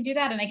this and I can do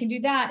that and I can do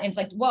that. And it's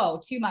like, whoa,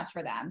 too much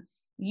for them.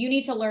 You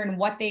need to learn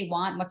what they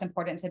want, what's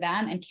important to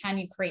them. And can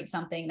you create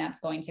something that's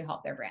going to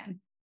help their brand?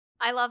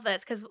 I love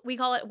this because we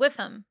call it with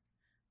them.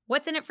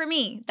 What's in it for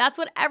me? That's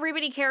what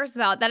everybody cares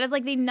about. That is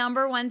like the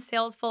number one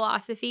sales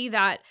philosophy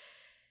that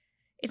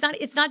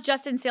it's not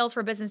just in sales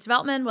for business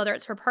development, whether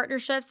it's for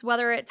partnerships,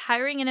 whether it's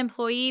hiring an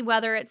employee,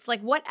 whether it's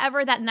like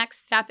whatever that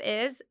next step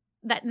is,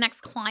 that next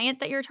client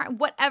that you're trying,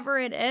 whatever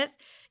it is,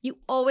 you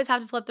always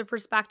have to flip the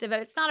perspective.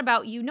 It's not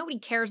about you. Nobody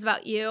cares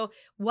about you.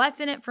 What's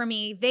in it for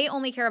me? They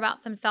only care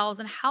about themselves.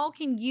 And how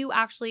can you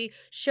actually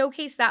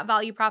showcase that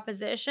value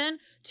proposition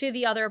to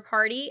the other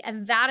party?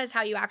 And that is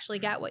how you actually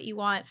get what you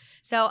want.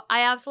 So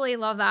I absolutely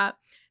love that.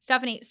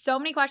 Stephanie, so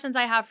many questions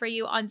I have for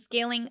you on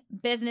scaling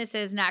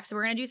businesses next. So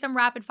we're going to do some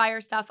rapid fire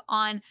stuff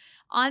on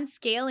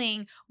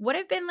scaling. What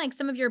have been like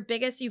some of your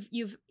biggest,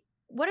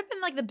 what have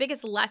been like the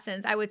biggest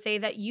lessons I would say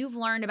that you've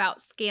learned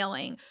about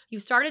scaling?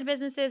 You've started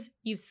businesses,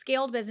 you've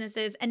scaled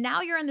businesses, and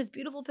now you're in this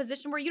beautiful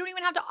position where you don't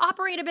even have to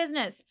operate a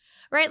business,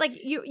 right?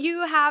 Like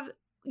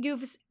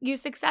you've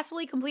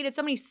successfully completed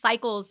so many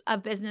cycles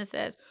of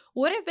businesses.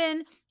 What have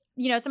been,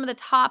 some of the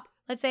top,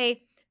 let's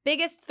say,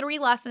 biggest 3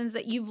 lessons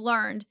that you've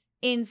learned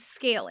in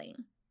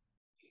scaling?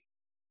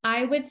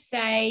 I would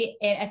say,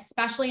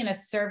 especially in a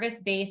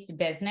service-based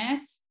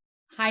business,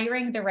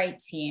 hiring the right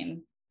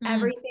team.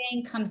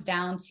 Everything comes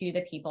down to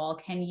the people.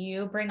 Can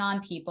you bring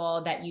on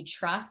people that you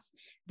trust,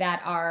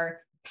 that are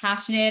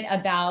passionate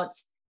about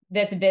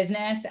this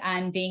business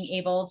and being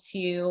able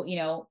to,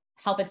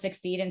 help it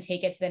succeed and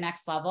take it to the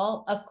next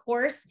level? Of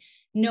course,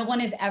 no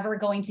one is ever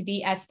going to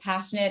be as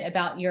passionate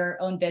about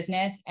your own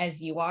business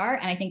as you are.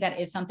 And I think that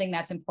is something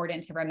that's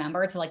important to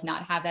remember, to like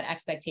not have that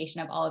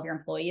expectation of all of your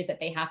employees that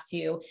they have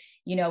to,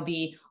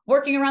 be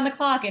working around the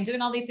clock and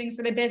doing all these things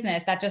for the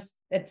business.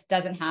 It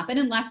doesn't happen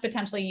unless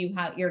potentially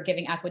you're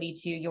giving equity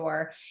to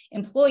your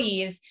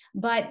employees,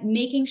 but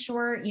making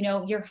sure,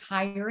 you're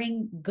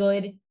hiring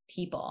good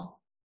people,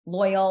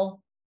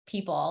 loyal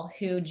people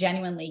who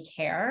genuinely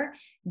care.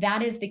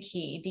 That is the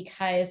key,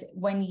 because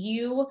when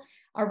you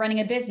are running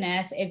a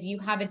business, if you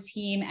have a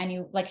team and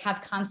you like have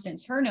constant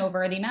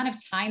turnover, the amount of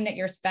time that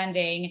you're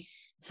spending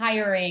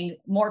hiring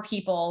more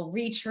people,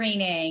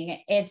 retraining,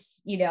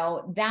 it's,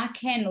 that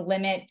can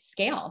limit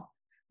scale.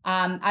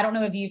 I don't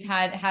know if you've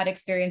had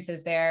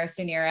experiences there,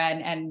 Suneera,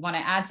 and want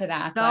to add to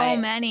that. So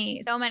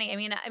many.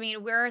 I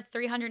mean, we're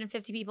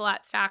 350 people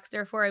at Stax.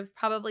 Therefore, I've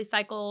probably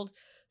cycled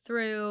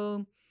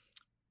through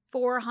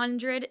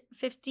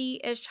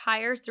 450-ish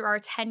hires through our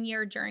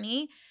 10-year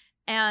journey.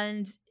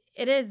 And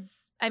it is,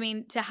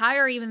 to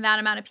hire even that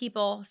amount of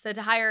people, so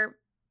to hire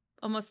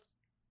almost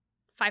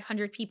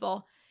 500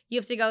 people, you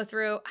have to go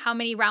through how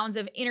many rounds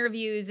of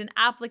interviews and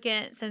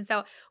applicants. And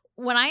so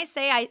when I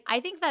say, I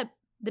think that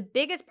the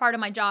biggest part of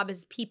my job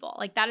is people.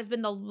 Like that has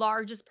been the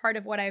largest part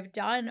of what I've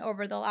done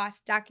over the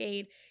last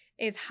decade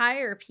is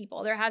hire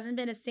people. There hasn't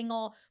been a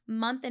single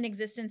month in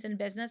existence in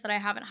business that I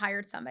haven't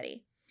hired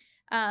somebody.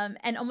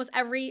 And almost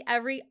every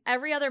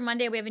other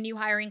Monday, we have a new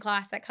hiring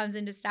class that comes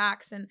into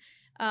Stax. And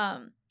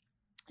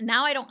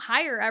now I don't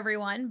hire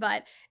everyone,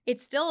 but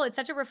it's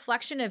such a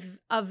reflection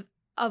of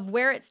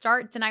where it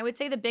starts. And I would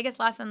say the biggest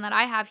lesson that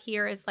I have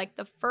here is like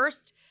the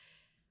first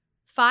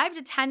 5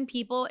 to 10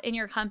 people in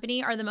your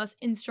company are the most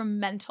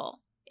instrumental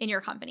in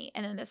your company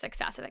and in the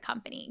success of the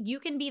company. You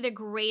can be the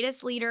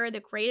greatest leader, the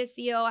greatest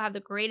CEO, have the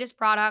greatest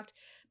product,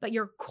 but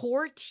your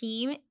core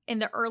team in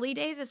the early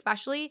days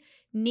especially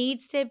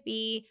needs to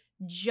be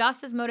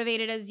just as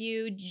motivated as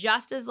you,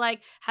 just as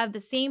like have the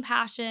same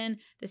passion,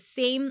 the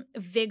same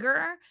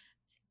vigor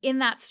in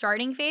that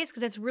starting phase,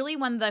 because it's really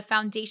when the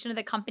foundation of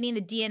the company and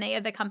the DNA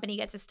of the company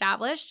gets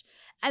established.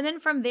 And then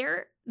from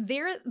there,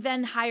 they're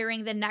then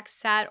hiring the next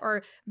set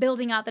or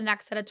building out the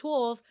next set of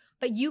tools.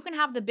 But you can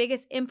have the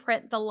biggest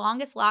imprint, the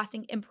longest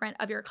lasting imprint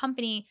of your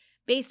company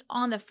based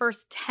on the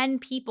first 10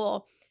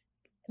 people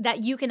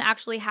that you can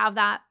actually have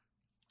that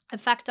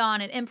effect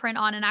on and imprint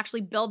on and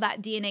actually build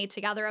that DNA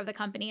together of the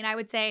company. And I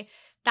would say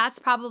that's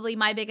probably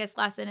my biggest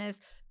lesson is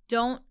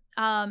don't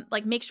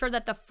make sure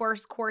that the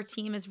first core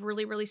team is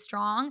really, really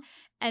strong.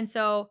 And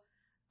so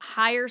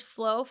hire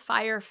slow,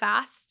 fire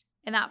fast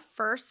in that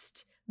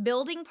first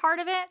building part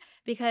of it,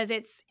 because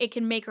it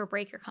can make or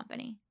break your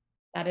company.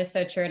 That is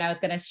so true. And I was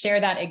going to share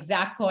that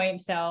exact point.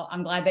 So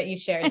I'm glad that you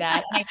shared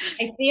that. I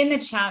see in the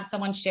chat,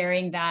 someone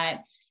sharing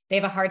that they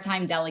have a hard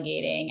time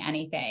delegating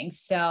anything.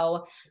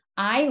 So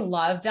I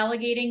love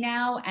delegating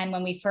now. And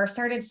when we first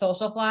started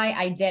Socialfly,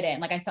 I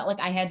didn't. Like, I felt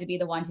like I had to be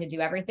the one to do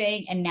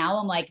everything. And now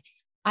I'm like,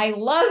 I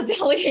love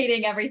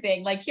delegating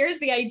everything. Like, here's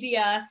the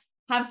idea,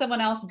 have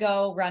someone else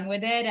go run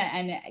with it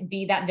and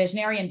be that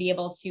visionary and be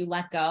able to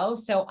let go.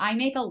 So I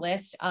make a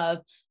list of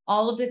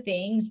all of the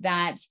things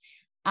that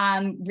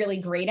I'm really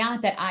great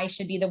at, that I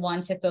should be the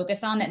one to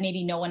focus on, that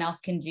maybe no one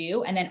else can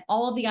do. And then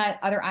all of the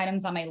other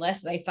items on my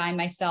list that I find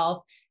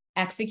myself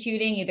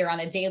executing either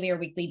on a daily or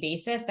weekly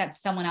basis that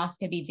someone else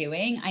could be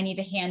doing, I need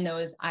to hand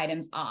those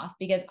items off,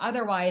 because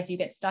otherwise you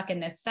get stuck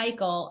in this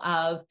cycle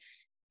of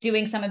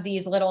doing some of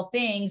these little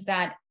things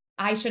that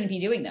I shouldn't be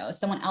doing those.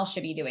 Someone else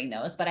should be doing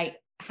those. But I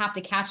have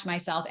to catch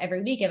myself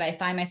every week if I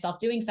find myself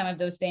doing some of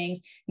those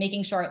things,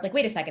 making sure, like,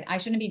 wait a second, I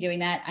shouldn't be doing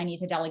that. I need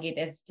to delegate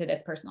this to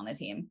this person on the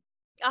team.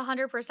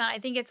 100%. I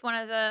think it's one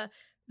of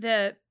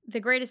the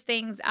greatest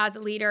things as a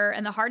leader,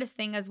 and the hardest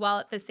thing as well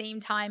at the same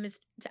time, is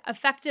to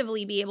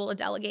effectively be able to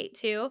delegate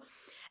too.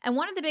 And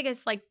one of the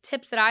biggest like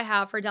tips that I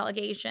have for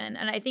delegation,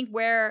 and I think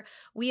where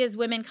we as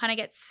women kind of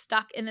get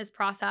stuck in this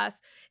process,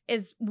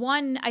 is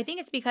one, I think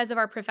it's because of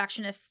our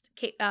perfectionist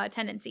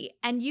tendency.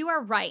 And you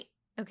are right.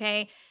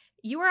 Okay.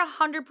 You are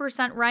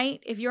 100%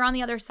 right. If you're on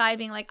the other side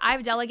being like,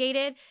 I've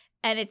delegated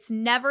and it's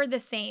never the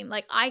same.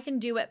 Like, I can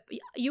do it.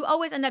 You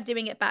always end up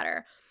doing it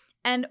better.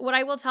 And what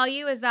I will tell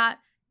you is that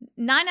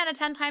 9 out of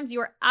 10 times you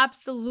are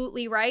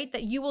absolutely right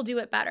that you will do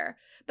it better.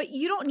 But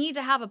you don't need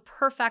to have a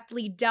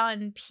perfectly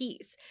done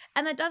piece.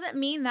 And that doesn't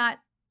mean that,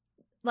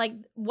 like,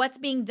 what's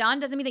being done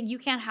doesn't mean that you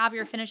can't have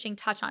your finishing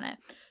touch on it.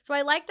 So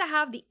I like to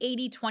have the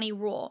 80-20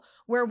 rule,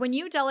 where when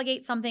you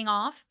delegate something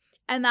off,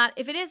 and that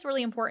if it is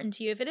really important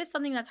to you, if it is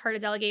something that's hard to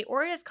delegate,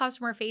 or it is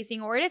customer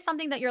facing, or it is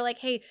something that you're like,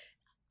 hey,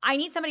 I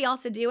need somebody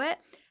else to do it,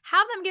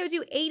 have them go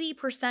do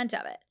 80%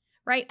 of it.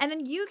 Right. And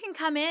then you can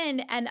come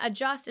in and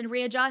adjust and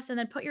readjust and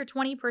then put your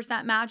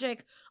 20%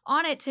 magic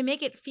on it to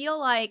make it feel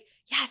like,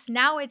 yes,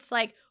 now it's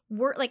like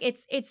we're like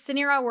it's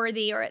Sanira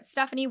worthy, or it's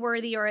Stephanie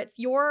worthy, or it's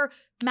your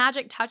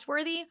magic touch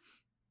worthy.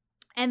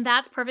 And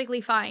that's perfectly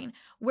fine.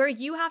 Where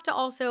you have to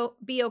also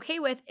be okay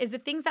with is the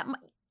things that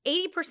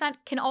 80%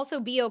 can also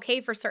be okay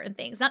for certain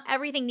things. Not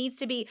everything needs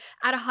to be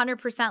at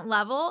 100%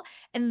 level.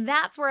 And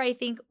that's where I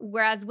think,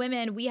 whereas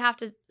women, we have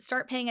to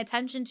start paying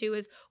attention to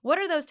is, what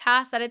are those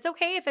tasks that it's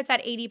okay if it's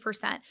at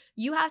 80%?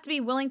 You have to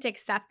be willing to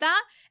accept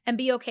that and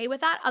be okay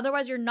with that.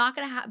 Otherwise, you're not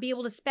going to be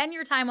able to spend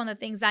your time on the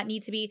things that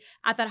need to be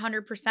at that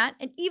 100%.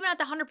 And even at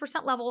the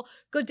 100% level,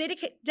 go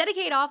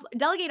delegate off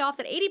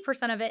that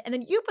 80% of it. And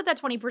then you put that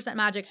 20%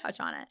 magic touch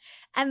on it.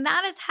 And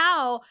that is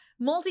how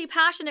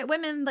multi-passionate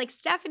women like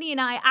Stephanie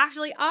and I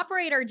actually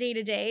operate our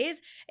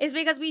day-to-days, is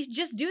because we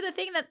just do the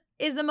thing that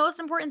is the most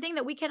important thing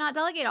that we cannot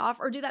delegate off,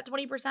 or do that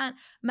 20%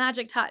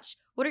 magic touch.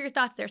 What are your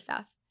thoughts there,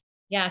 Steph?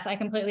 Yes, I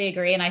completely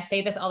agree. And I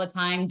say this all the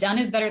time, done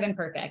is better than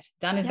perfect.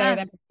 Done is better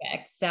than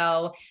perfect.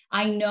 So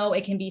I know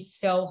it can be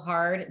so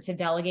hard to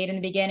delegate in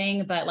the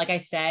beginning, but like I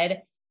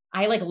said,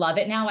 I like love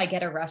it now. I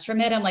get a rush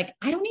from it. I'm like,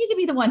 I don't need to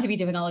be the one to be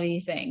doing all of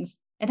these things.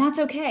 And that's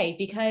okay,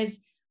 because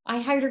I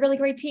hired a really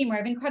great team where I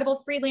have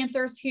incredible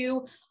freelancers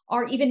who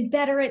are even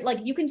better at, like,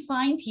 you can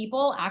find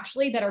people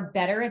actually that are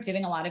better at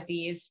doing a lot of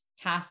these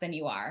tasks than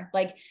you are.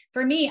 Like,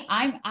 for me,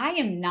 I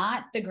am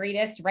not the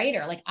greatest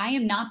writer. Like, I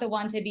am not the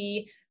one to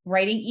be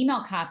writing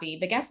email copy,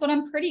 but guess what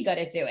I'm pretty good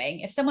at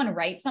doing? If someone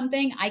writes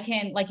something, I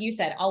can, like you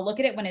said, I'll look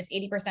at it when it's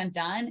 80%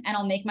 done, and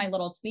I'll make my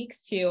little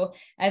tweaks to,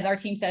 as our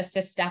team says, to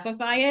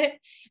Stephify it.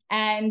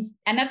 And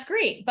that's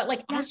great. But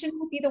like, I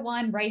shouldn't be the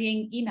one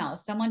writing emails.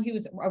 Someone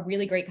who's a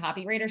really great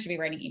copywriter should be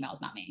writing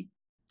emails, not me.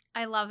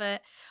 I love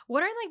it.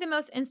 What are like the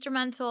most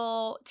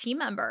instrumental team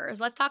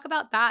members? Let's talk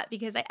about that,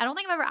 because I don't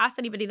think I've ever asked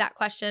anybody that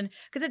question,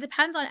 because it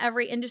depends on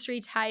every industry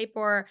type,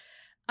 or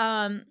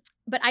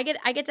but I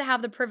get to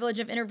have the privilege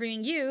of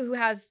interviewing you, who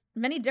has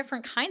many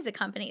different kinds of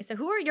companies. So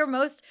who are your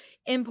most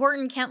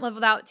important can't live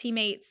without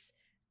teammates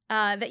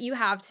that you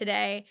have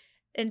today?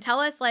 And tell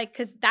us, like,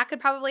 because that could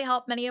probably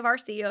help many of our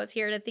CEOs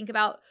here to think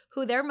about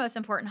who their most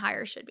important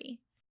hires should be.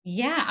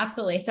 Yeah,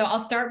 absolutely. So I'll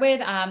start with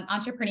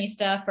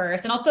Entreprenista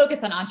first, and I'll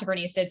focus on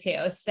Entreprenista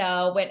too.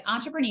 So with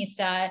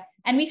Entreprenista,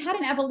 and we've had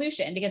an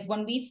evolution, because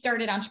when we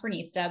started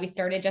Entreprenista, we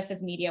started just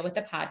as media with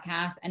the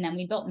podcast, and then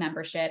we built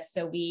membership.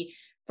 So we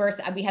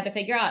had to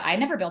figure out, I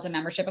never built a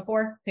membership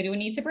before. Who do we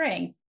need to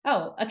bring?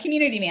 Oh, a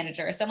community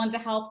manager, someone to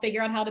help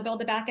figure out how to build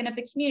the back end of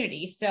the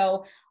community.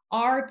 So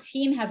our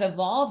team has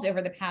evolved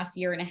over the past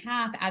year and a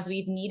half as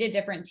we've needed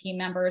different team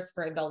members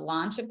for the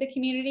launch of the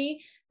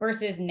community,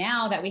 versus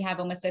now that we have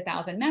almost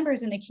 1,000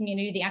 members in the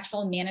community, the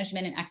actual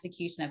management and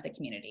execution of the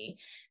community.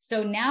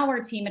 So now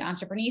our team at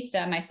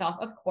Entreprenista, myself,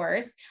 of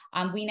course,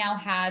 we now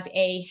have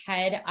a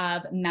head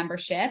of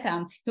membership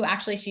who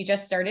actually, she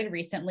just started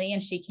recently,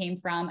 and she came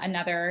from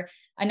another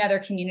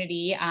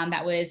community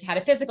that had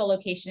a physical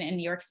location in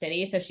New York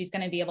City. So she's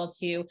going to be able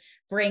to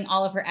bring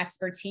all of her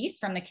expertise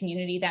from the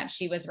community that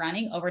she was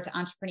running over to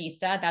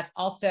Entreprenista. That's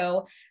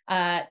also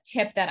a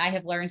tip that I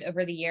have learned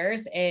over the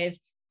years, is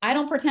I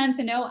don't pretend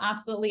to know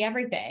absolutely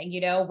everything.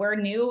 We're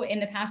new in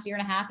the past year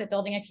and a half at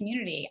building a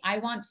community. I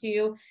want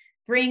to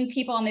bring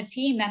people on the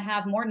team that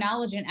have more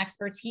knowledge and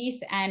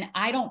expertise. And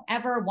I don't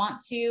ever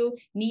want to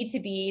need to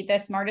be the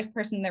smartest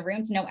person in the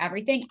room to know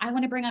everything. I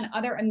want to bring on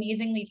other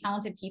amazingly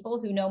talented people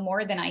who know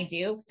more than I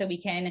do, so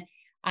we can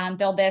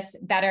build this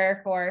better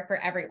for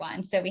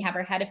everyone. So we have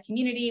our head of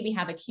community, we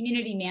have a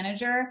community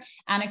manager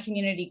and a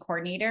community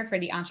coordinator for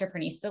the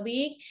Entreprenista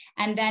League.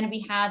 And then we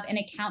have an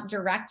account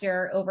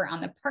director over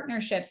on the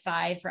partnership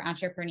side for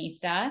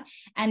Entreprenista.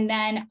 And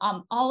then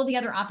all of the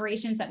other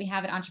operations that we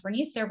have at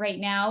Entreprenista right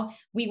now,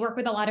 we work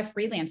with a lot of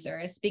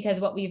freelancers, because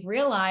what we've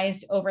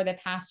realized over the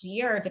past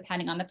year,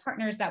 depending on the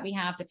partners that we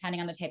have, depending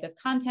on the type of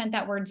content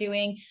that we're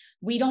doing,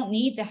 we don't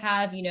need to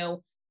have,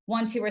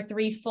 1, 2, or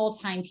 3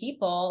 full-time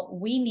people.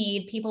 We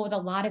need people with a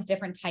lot of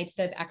different types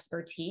of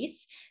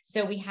expertise.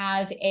 So we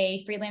have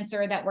a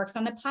freelancer that works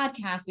on the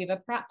podcast. We have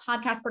a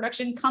podcast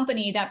production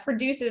company that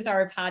produces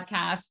our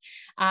podcast.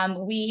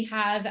 We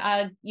have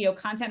a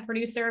content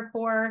producer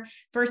for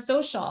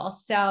social.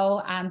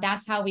 So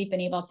that's how we've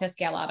been able to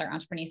scale out our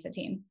Entreprenista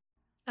team.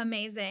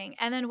 Amazing.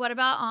 And then what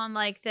about on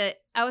I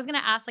was going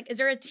to ask, is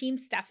there a team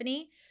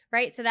Stephanie?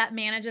 Right? So that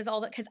manages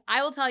all that. Because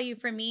I will tell you,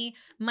 for me,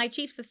 my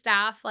chiefs of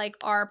staff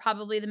are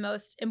probably the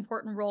most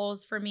important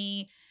roles for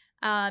me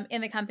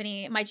in the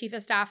company. My chief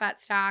of staff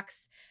at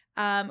Stax,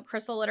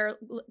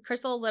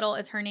 Crystal Little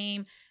is her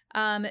name.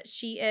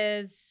 She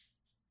is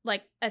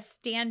a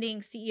standing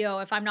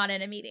CEO if I'm not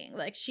in a meeting.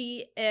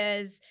 She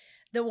is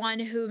the one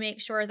who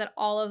makes sure that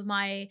all of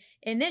my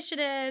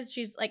initiatives,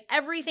 she's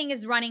everything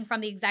is running from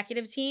the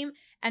executive team,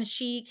 and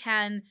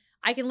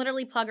I can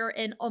literally plug her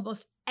in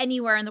almost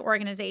anywhere in the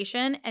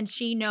organization, and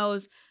she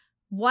knows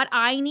what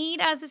I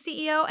need as a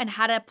CEO and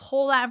how to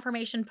pull that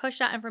information, push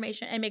that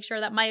information, and make sure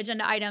that my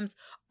agenda items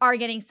are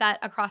getting set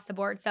across the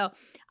board. So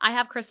I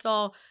have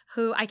Crystal,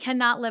 who I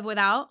cannot live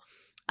without.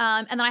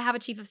 And then I have a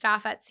chief of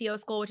staff at CEO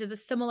School, which is a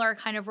similar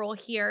kind of role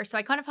here. So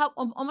I kind of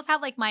almost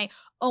have my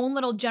own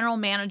little general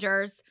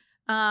managers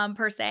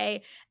per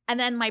se. And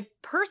then my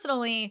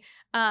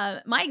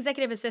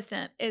executive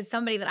assistant is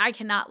somebody that I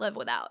cannot live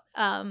without.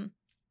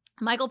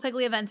 Michael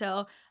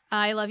Pigliavento,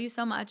 I love you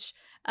so much.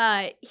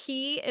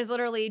 He is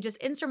literally just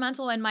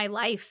instrumental in my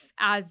life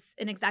as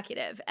an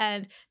executive,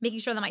 and making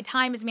sure that my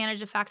time is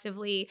managed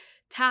effectively,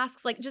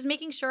 tasks, just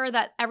making sure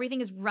that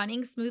everything is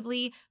running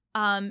smoothly.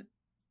 And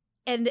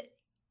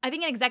I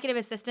think an executive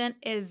assistant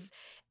is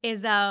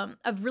a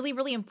really,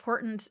 really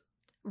important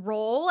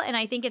role. And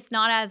I think it's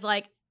not as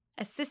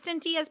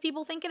assistant-y as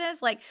people think it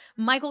is.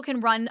 Michael can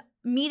run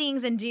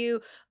meetings and do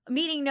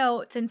meeting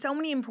notes and so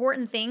many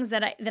important things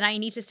that I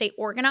need to stay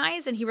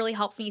organized, and he really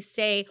helps me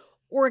stay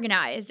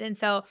organized. And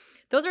so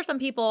those are some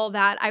people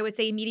that I would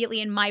say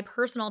immediately in my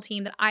personal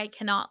team that I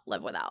cannot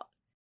live without.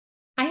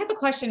 I have a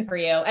question for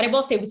you. And I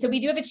will say, so we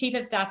do have a chief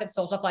of staff at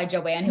Socialfly,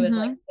 Joanne, who is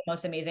the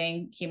most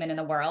amazing human in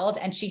the world.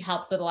 And she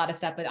helps with a lot of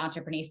stuff with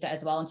Entreprenista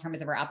as well in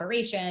terms of our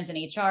operations and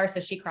HR. So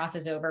she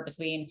crosses over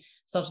between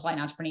Socialfly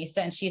and Entreprenista,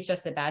 and she's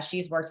just the best.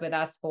 She's worked with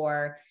us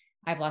for,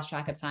 I've lost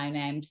track of time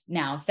names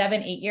now,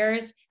 7-8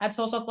 years at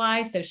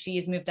Socialfly. So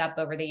she's moved up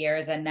over the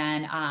years. And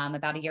then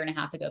about 1.5 years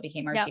ago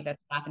became our chief of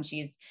staff, and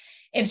she's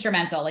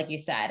instrumental, like you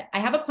said. I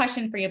have a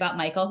question for you about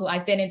Michael, who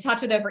I've been in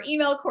touch with over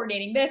email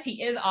coordinating this.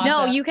 He is awesome.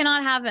 No, you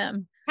cannot have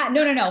him.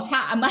 No.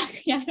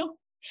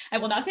 I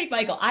will not take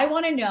Michael. I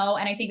want to know,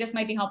 and I think this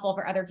might be helpful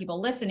for other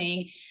people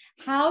listening.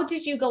 How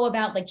did you go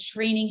about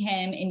training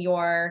him in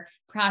your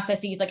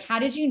processes? How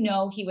did you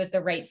know he was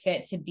the right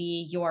fit to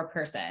be your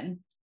person?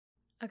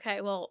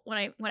 Okay, well,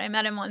 when I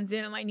met him on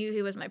Zoom, I knew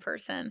he was my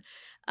person.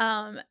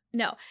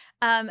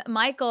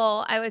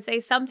 Michael, I would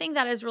say something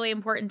that is really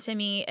important to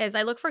me is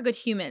I look for good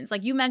humans.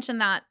 You mentioned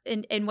that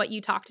in what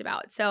you talked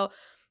about. So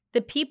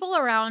the people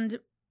around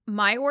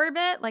my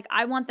orbit,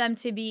 I want them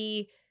to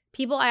be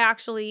people I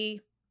actually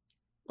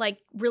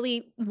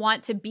really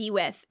want to be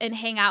with and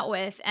hang out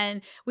with.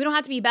 And we don't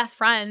have to be best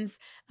friends.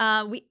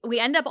 We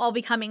end up all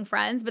becoming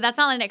friends, but that's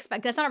not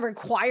that's not a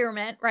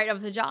requirement, right,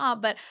 of the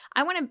job. But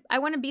I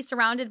want to be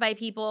surrounded by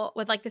people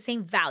with the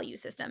same value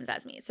systems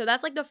as me. So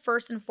that's the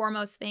first and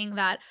foremost thing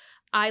that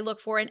I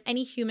look for in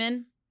any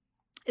human,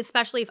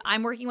 especially if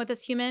I'm working with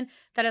this human.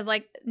 That is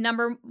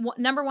number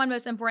one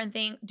most important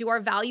thing. Do our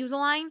values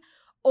align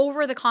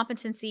over the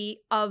competency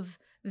of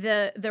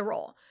the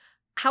role?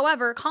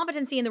 However,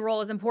 competency in the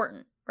role is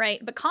important,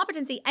 right? But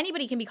competency,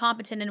 anybody can be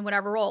competent in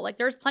whatever role.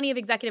 There's plenty of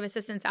executive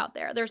assistants out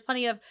there. There's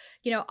plenty of,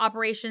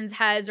 operations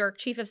heads or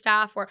chief of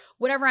staff or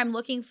whatever I'm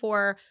looking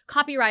for,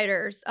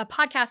 copywriters, a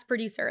podcast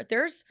producer.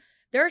 There's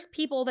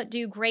people that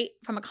do great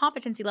from a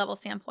competency level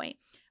standpoint,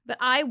 but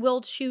I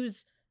will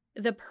choose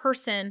the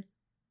person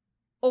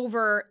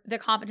over the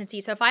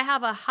competency. So if I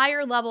have a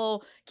higher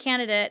level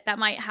candidate that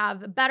might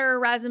have a better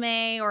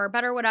resume or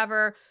better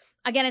whatever,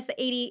 again, it's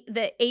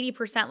the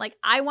 80%.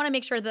 I want to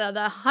make sure the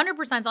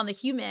 100% on the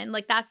human.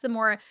 That's the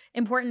more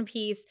important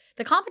piece.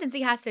 The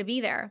competency has to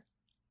be there.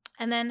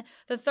 And then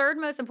the third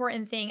most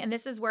important thing, and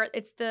this is where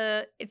it's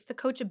the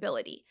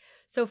coachability.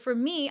 So for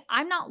me,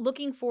 I'm not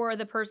looking for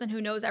the person who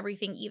knows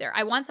everything either.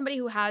 I want somebody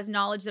who has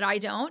knowledge that I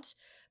don't,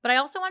 but I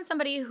also want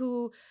somebody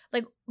who,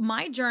 like,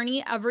 my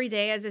journey every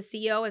day as a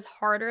CEO is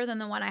harder than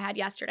the one I had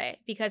yesterday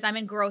because I'm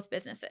in growth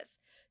businesses.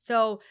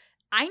 So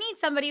I need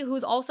somebody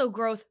who's also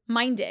growth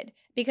minded,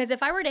 because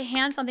if I were to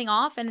hand something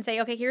off and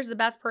say, okay, here's the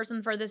best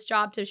person for this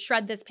job to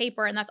shred this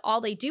paper, and that's all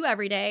they do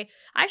every day,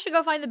 I should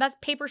go find the best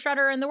paper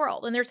shredder in the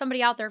world. And there's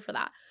somebody out there for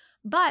that.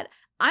 But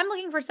I'm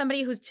looking for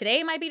somebody who's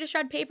today might be to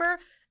shred paper.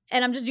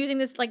 And I'm just using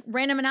this like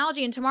random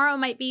analogy. And tomorrow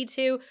might be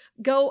to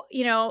go,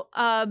 do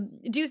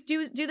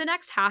the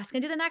next task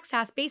and do the next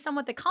task based on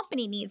what the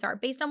company needs are,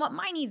 based on what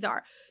my needs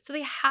are. So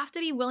they have to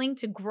be willing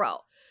to grow.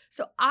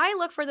 So I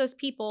look for those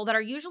people that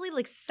are usually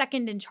like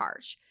second in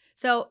charge.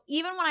 So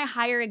even when I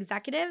hire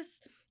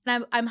executives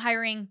and I'm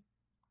hiring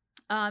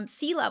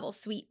C-level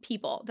suite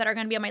people that are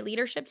going to be on my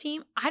leadership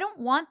team, I don't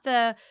want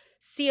the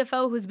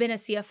CFO who's been a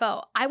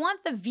CFO. I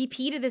want the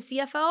VP to the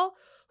CFO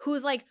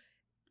who's like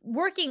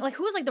working, like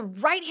who's like the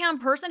right-hand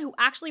person who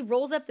actually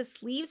rolls up the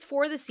sleeves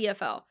for the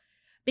CFO,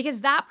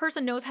 because that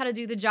person knows how to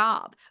do the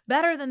job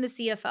better than the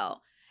CFO.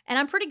 And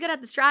I'm pretty good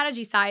at the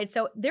strategy side.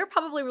 So they're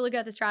probably really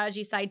good at the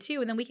strategy side too.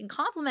 And then we can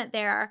complement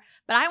there.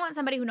 But I want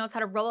somebody who knows how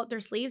to roll up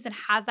their sleeves and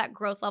has that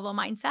growth level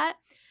mindset.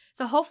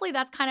 So hopefully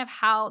that's kind of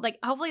how, like,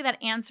 hopefully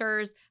that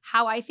answers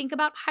how I think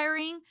about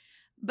hiring.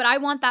 But I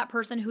want that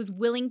person who's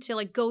willing to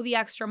like go the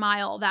extra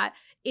mile, that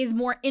is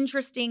more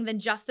interesting than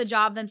just the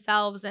job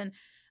themselves. And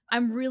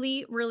I'm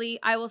really, really,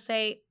 I will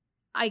say,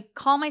 I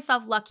call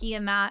myself lucky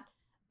in that.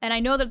 And I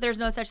know that there's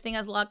no such thing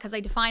as luck because I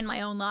define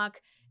my own luck.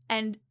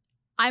 And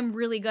I'm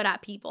really good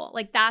at people.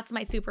 Like, that's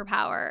my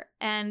superpower.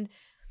 And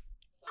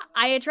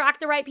I attract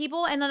the right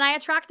people, and then I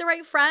attract the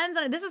right friends.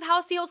 And this is how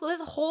sales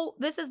go.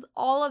 This is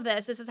all of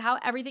this. This is how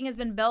everything has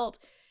been built,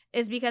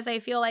 is because I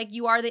feel like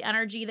you are the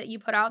energy that you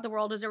put out. The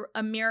world is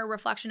a mirror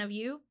reflection of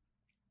you.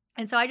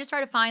 And so I just try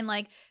to find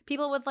like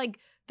people with like,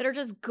 that are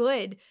just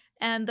good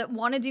and that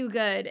want to do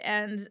good.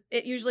 And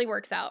it usually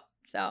works out.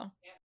 So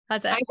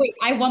that's it.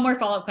 I have one more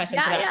follow-up question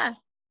to that. Yeah.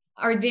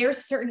 Are there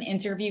certain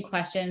interview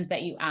questions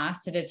that you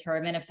ask to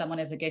determine if someone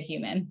is a good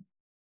human?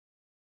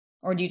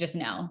 Or do you just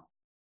know?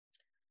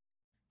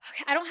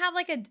 Okay, I don't have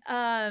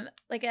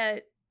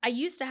I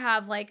used to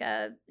have like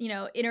a,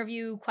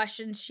 interview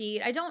question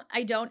sheet. I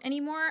don't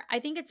anymore. I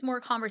think it's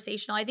more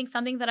conversational. I think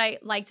something that I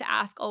like to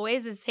ask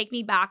always is take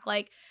me back.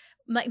 Like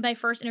my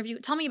first interview,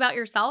 tell me about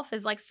yourself,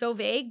 is like so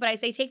vague, but I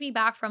say, take me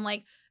back from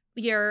like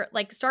your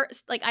like start,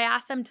 like I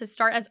ask them to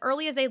start as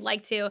early as they'd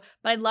like to,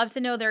 but I'd love to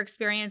know their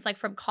experience like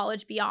from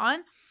college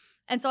beyond.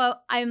 And so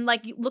I'm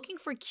like looking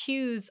for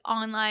cues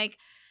on like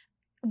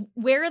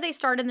where they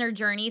start in their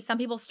journey. Some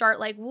people start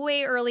like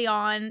way early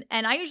on,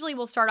 and I usually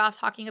will start off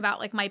talking about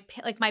like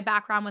my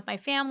background with my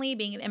family,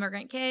 being an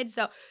immigrant kid.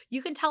 So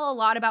you can tell a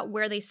lot about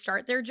where they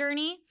start their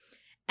journey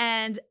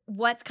and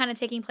what's kind of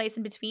taking place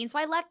in between. So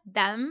I let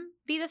them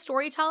be the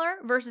storyteller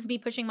versus me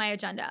pushing my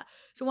agenda.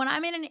 So when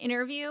I'm in an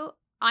interview,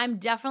 I'm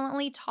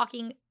definitely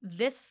talking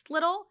this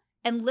little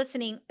and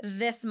listening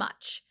this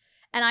much.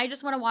 And I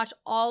just want to watch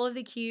all of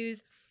the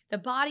cues, the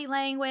body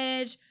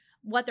language,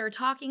 what they're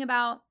talking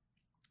about.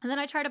 And then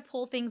I try to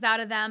pull things out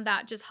of them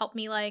that just help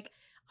me like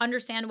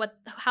understand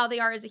how they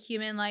are as a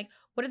human. Like,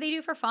 what do they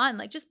do for fun?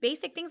 Like just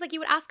basic things like you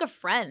would ask a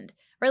friend,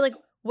 right? Like,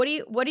 what do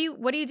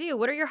you do?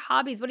 What are your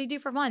hobbies? What do you do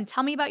for fun?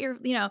 Tell me about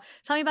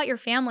your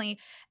family.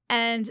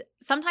 And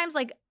sometimes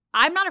like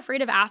I'm not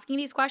afraid of asking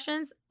these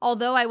questions,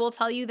 although I will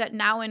tell you that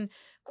now in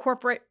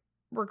corporate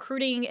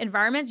recruiting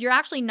environments, you're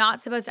actually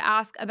not supposed to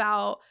ask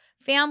about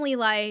family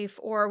life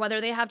or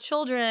whether they have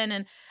children.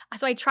 And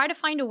so I try to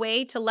find a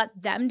way to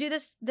let them do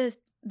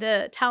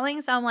the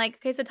telling. So I'm like,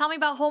 okay, so tell me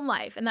about home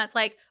life. And that's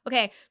like,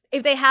 okay,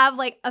 if they have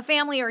like a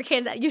family or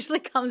kids, that usually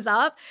comes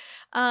up.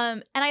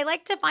 And I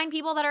like to find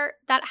people that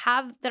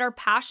are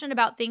passionate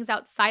about things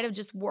outside of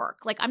just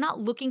work. Like I'm not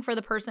looking for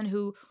the person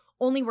who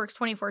only works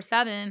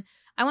 24/7.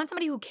 I want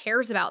somebody who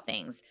cares about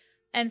things.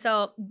 And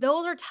so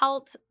those are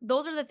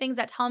the things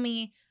that tell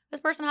me this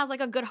person has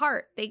like a good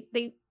heart.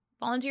 They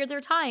volunteer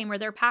their time, or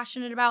they're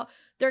passionate about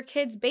their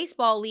kids'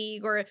 baseball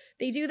league, or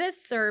they do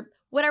this or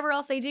whatever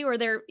else they do, or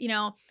they're,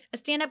 a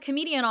stand-up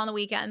comedian on the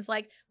weekends.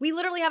 Like we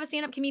literally have a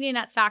stand-up comedian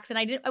at Stacks, and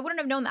I wouldn't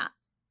have known that.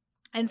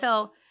 And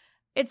so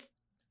it's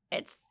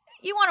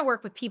you want to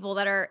work with people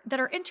that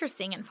are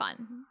interesting and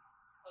fun.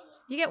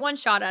 You get one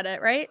shot at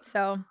it, right?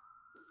 So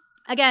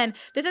again,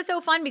 this is so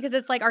fun because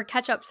it's like our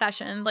catch-up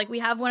session. Like we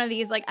have one of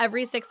these like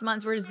every 6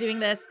 months. We're just doing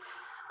this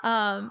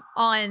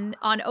on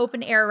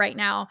open air right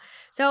now.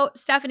 So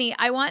Stephanie,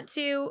 I want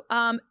to,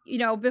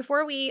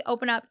 before we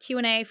open up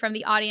Q&A from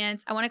the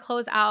audience, I want to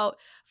close out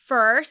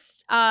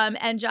first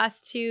and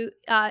just to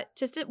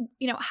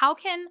how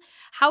can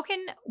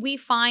we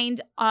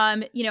find,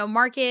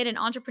 Market and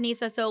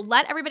Entreprenista. So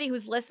let everybody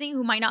who's listening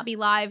who might not be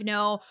live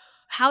know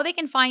how they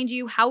can find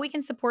you, how we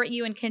can support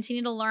you and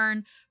continue to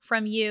learn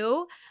from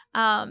you,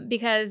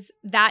 because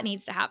that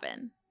needs to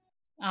happen.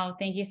 Oh,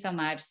 thank you so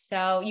much.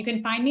 So you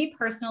can find me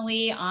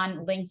personally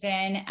on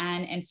LinkedIn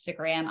and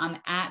Instagram. I'm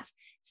at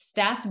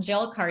Steph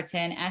Jill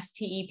Cartin,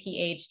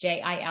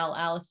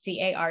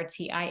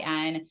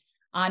 STEPHJILLCARTIN.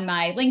 On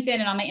my LinkedIn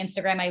and on my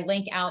Instagram, I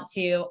link out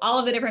to all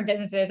of the different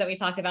businesses that we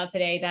talked about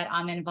today that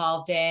I'm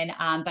involved in.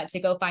 But to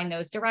go find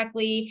those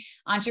directly,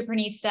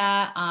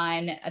 Entreprenista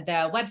on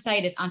the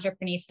website is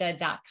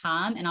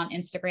entreprenista.com, and on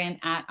Instagram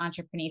at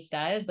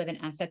Entreprenistas with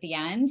an S at the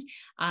end.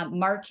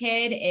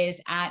 Markid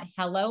is at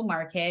Hello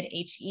Markid,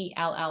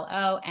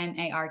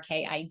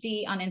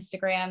 HELLOMARKID on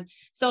Instagram.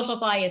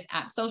 Socialfly is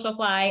at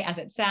Socialfly, as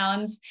it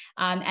sounds.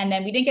 And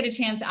then we didn't get a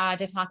chance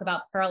to talk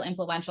about Pearl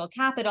Influential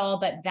Capital,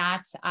 but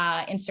that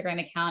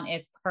Instagram account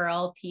is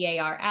Pearl,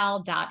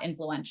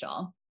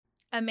 PARL.influential.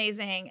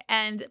 Amazing.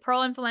 And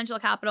Pearl Influential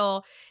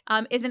Capital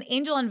is an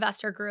angel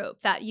investor group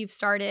that you've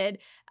started.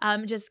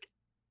 Just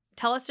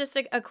tell us just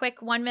a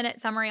quick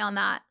 1-minute summary on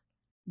that.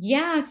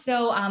 Yeah.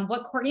 So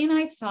what Courtney and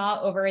I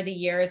saw over the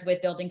years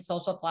with building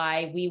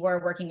Socialfly, we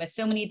were working with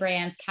so many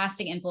brands,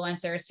 casting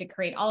influencers to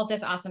create all of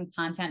this awesome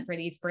content for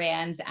these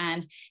brands.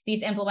 And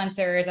these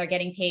influencers are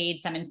getting paid,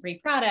 some in free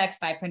product,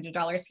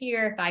 $500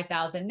 here,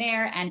 $5,000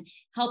 there, and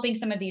helping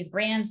some of these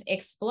brands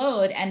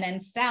explode and then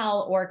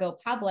sell or go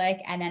public.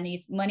 And then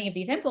many of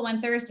these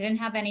influencers didn't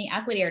have any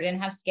equity or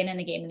didn't have skin in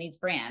the game in these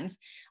brands.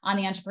 On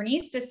the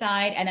Entreprenista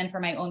side, and then for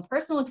my own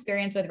personal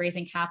experience with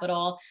raising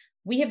capital,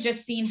 we have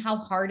just seen how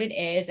hard it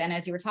is. And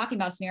as you were talking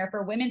about, Samira,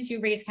 for women to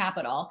raise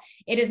capital,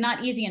 it is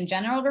not easy in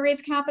general to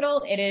raise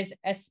capital. It is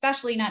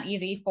especially not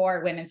easy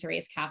for women to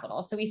raise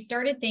capital. So we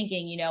started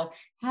thinking,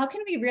 how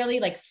can we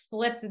really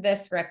flip the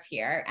script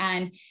here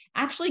and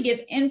actually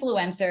give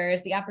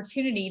influencers the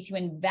opportunity to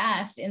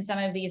invest in some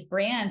of these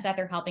brands that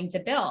they're helping to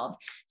build.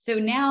 So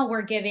now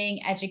we're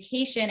giving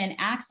education and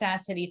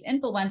access to these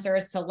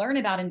influencers to learn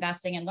about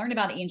investing and learn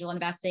about angel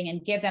investing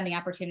and give them the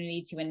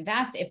opportunity to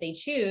invest if they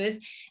choose.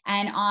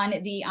 And on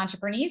the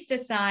Entreprenista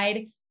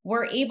side,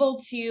 we're able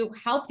to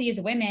help these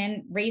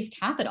women raise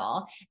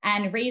capital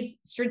and raise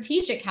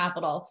strategic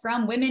capital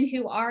from women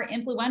who are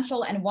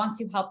influential and want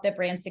to help the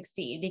brand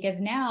succeed.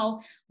 Because now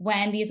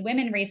when these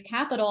women raise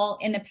capital,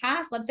 in the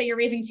past, let's say you're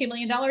raising $2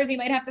 million, you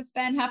might have to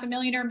spend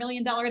 $500,000 or $1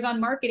 million on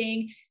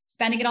marketing,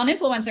 spending it on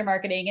influencer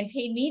marketing and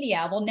paid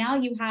media. Well, now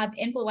you have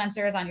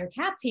influencers on your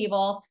cap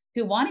table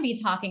who want to be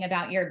talking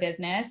about your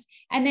business.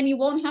 And then you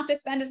won't have to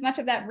spend as much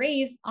of that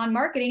raise on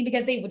marketing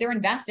because they're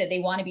invested. They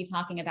want to be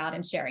talking about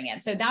and sharing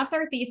it. So that's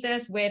our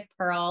thesis with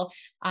Pearl.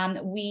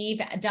 We've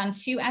done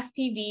 2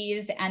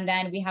 SPVs, and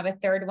then we have a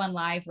 3rd one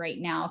live right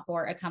now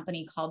for a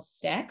company called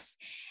Stix.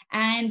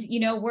 And,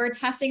 we're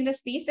testing this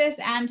thesis.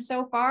 And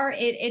so far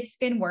it's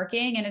been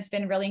working and it's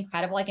been really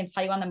incredible. I can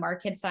tell you on the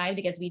Markid side,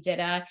 because we did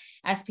a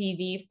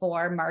SPV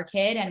for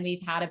Markid and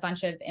we've had a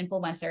bunch of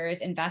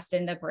influencers invest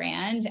in the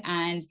brand.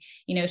 And,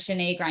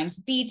 Shanae Grimes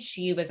Beach,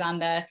 she was on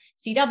the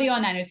CW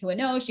on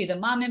 90210. She's a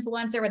mom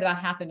influencer with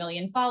about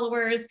 500,000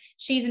 followers.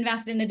 She's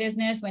invested in the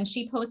business. When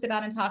she posts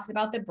about and talks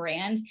about the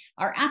brand,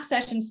 our app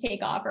sessions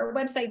take off, our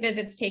website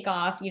visits take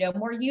off,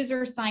 more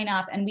users sign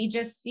up. And we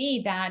just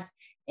see that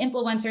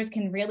influencers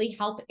can really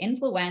help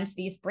influence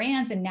these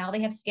brands. And now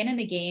they have skin in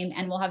the game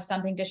and we'll have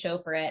something to show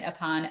for it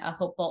upon a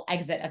hopeful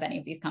exit of any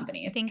of these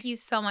companies. Thank you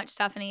so much,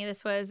 Stephanie.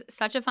 This was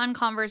such a fun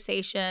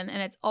conversation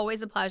and it's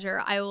always a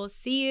pleasure. I will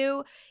see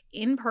you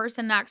in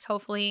person next,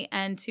 hopefully.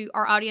 And to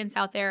our audience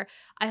out there,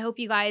 I hope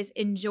you guys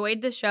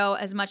enjoyed the show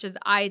as much as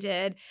I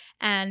did.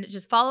 And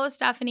just follow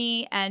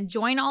Stephanie and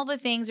join all the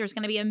things. There's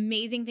going to be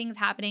amazing things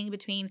happening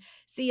between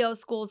CEO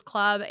Schools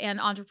Club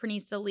and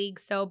Entreprenista League.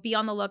 So be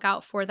on the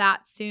lookout for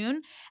that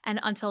soon. And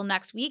until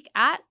next week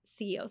at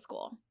CEO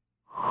School.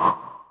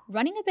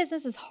 Running a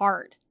business is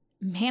hard.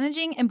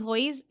 Managing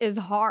employees is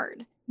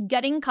hard.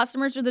 Getting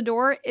customers through the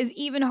door is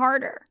even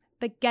harder.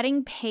 But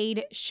getting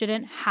paid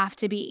shouldn't have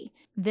to be.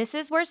 This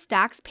is where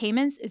Stax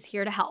Payments is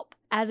here to help.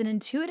 As an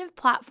intuitive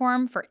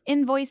platform for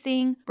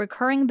invoicing,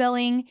 recurring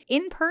billing,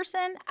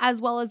 in-person, as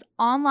well as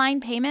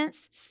online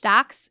payments,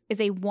 Stax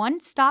is a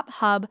one-stop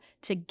hub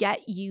to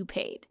get you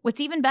paid. What's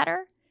even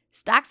better?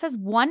 Stax has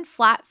one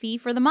flat fee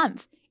for the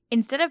month,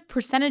 instead of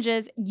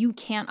percentages you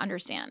can't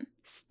understand.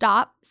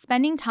 Stop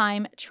spending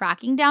time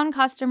tracking down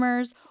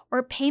customers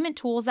or payment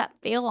tools that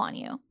fail on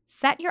you.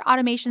 Set your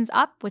automations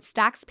up with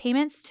Stax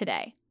Payments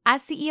today.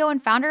 As CEO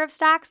and founder of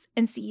Stax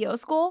and CEO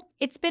School,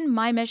 it's been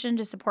my mission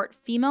to support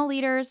female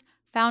leaders,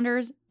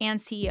 founders, and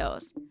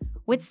CEOs.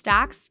 With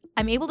Stax,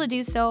 I'm able to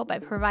do so by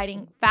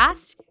providing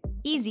fast,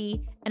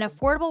 easy, and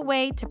affordable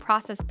way to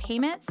process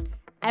payments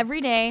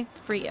every day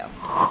for you.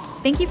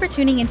 Thank you for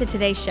tuning into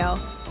today's show.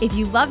 If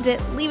you loved it,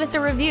 leave us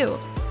a review.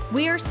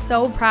 We are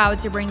so proud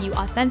to bring you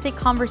authentic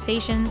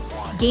conversations,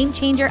 game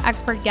changer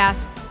expert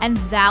guests, and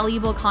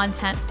valuable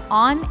content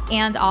on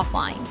and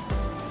offline.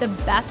 The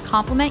best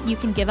compliment you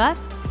can give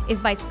us is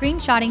by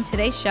screenshotting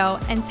today's show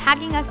and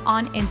tagging us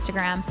on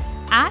Instagram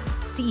at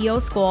CEO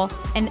School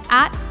and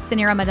at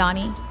Samira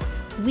Madani.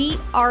 We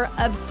are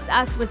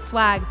obsessed with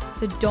swag,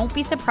 so don't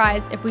be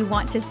surprised if we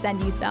want to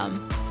send you some.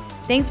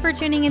 Thanks for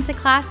tuning into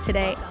class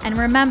today, and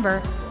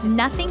remember,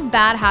 nothing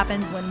bad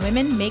happens when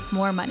women make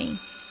more money.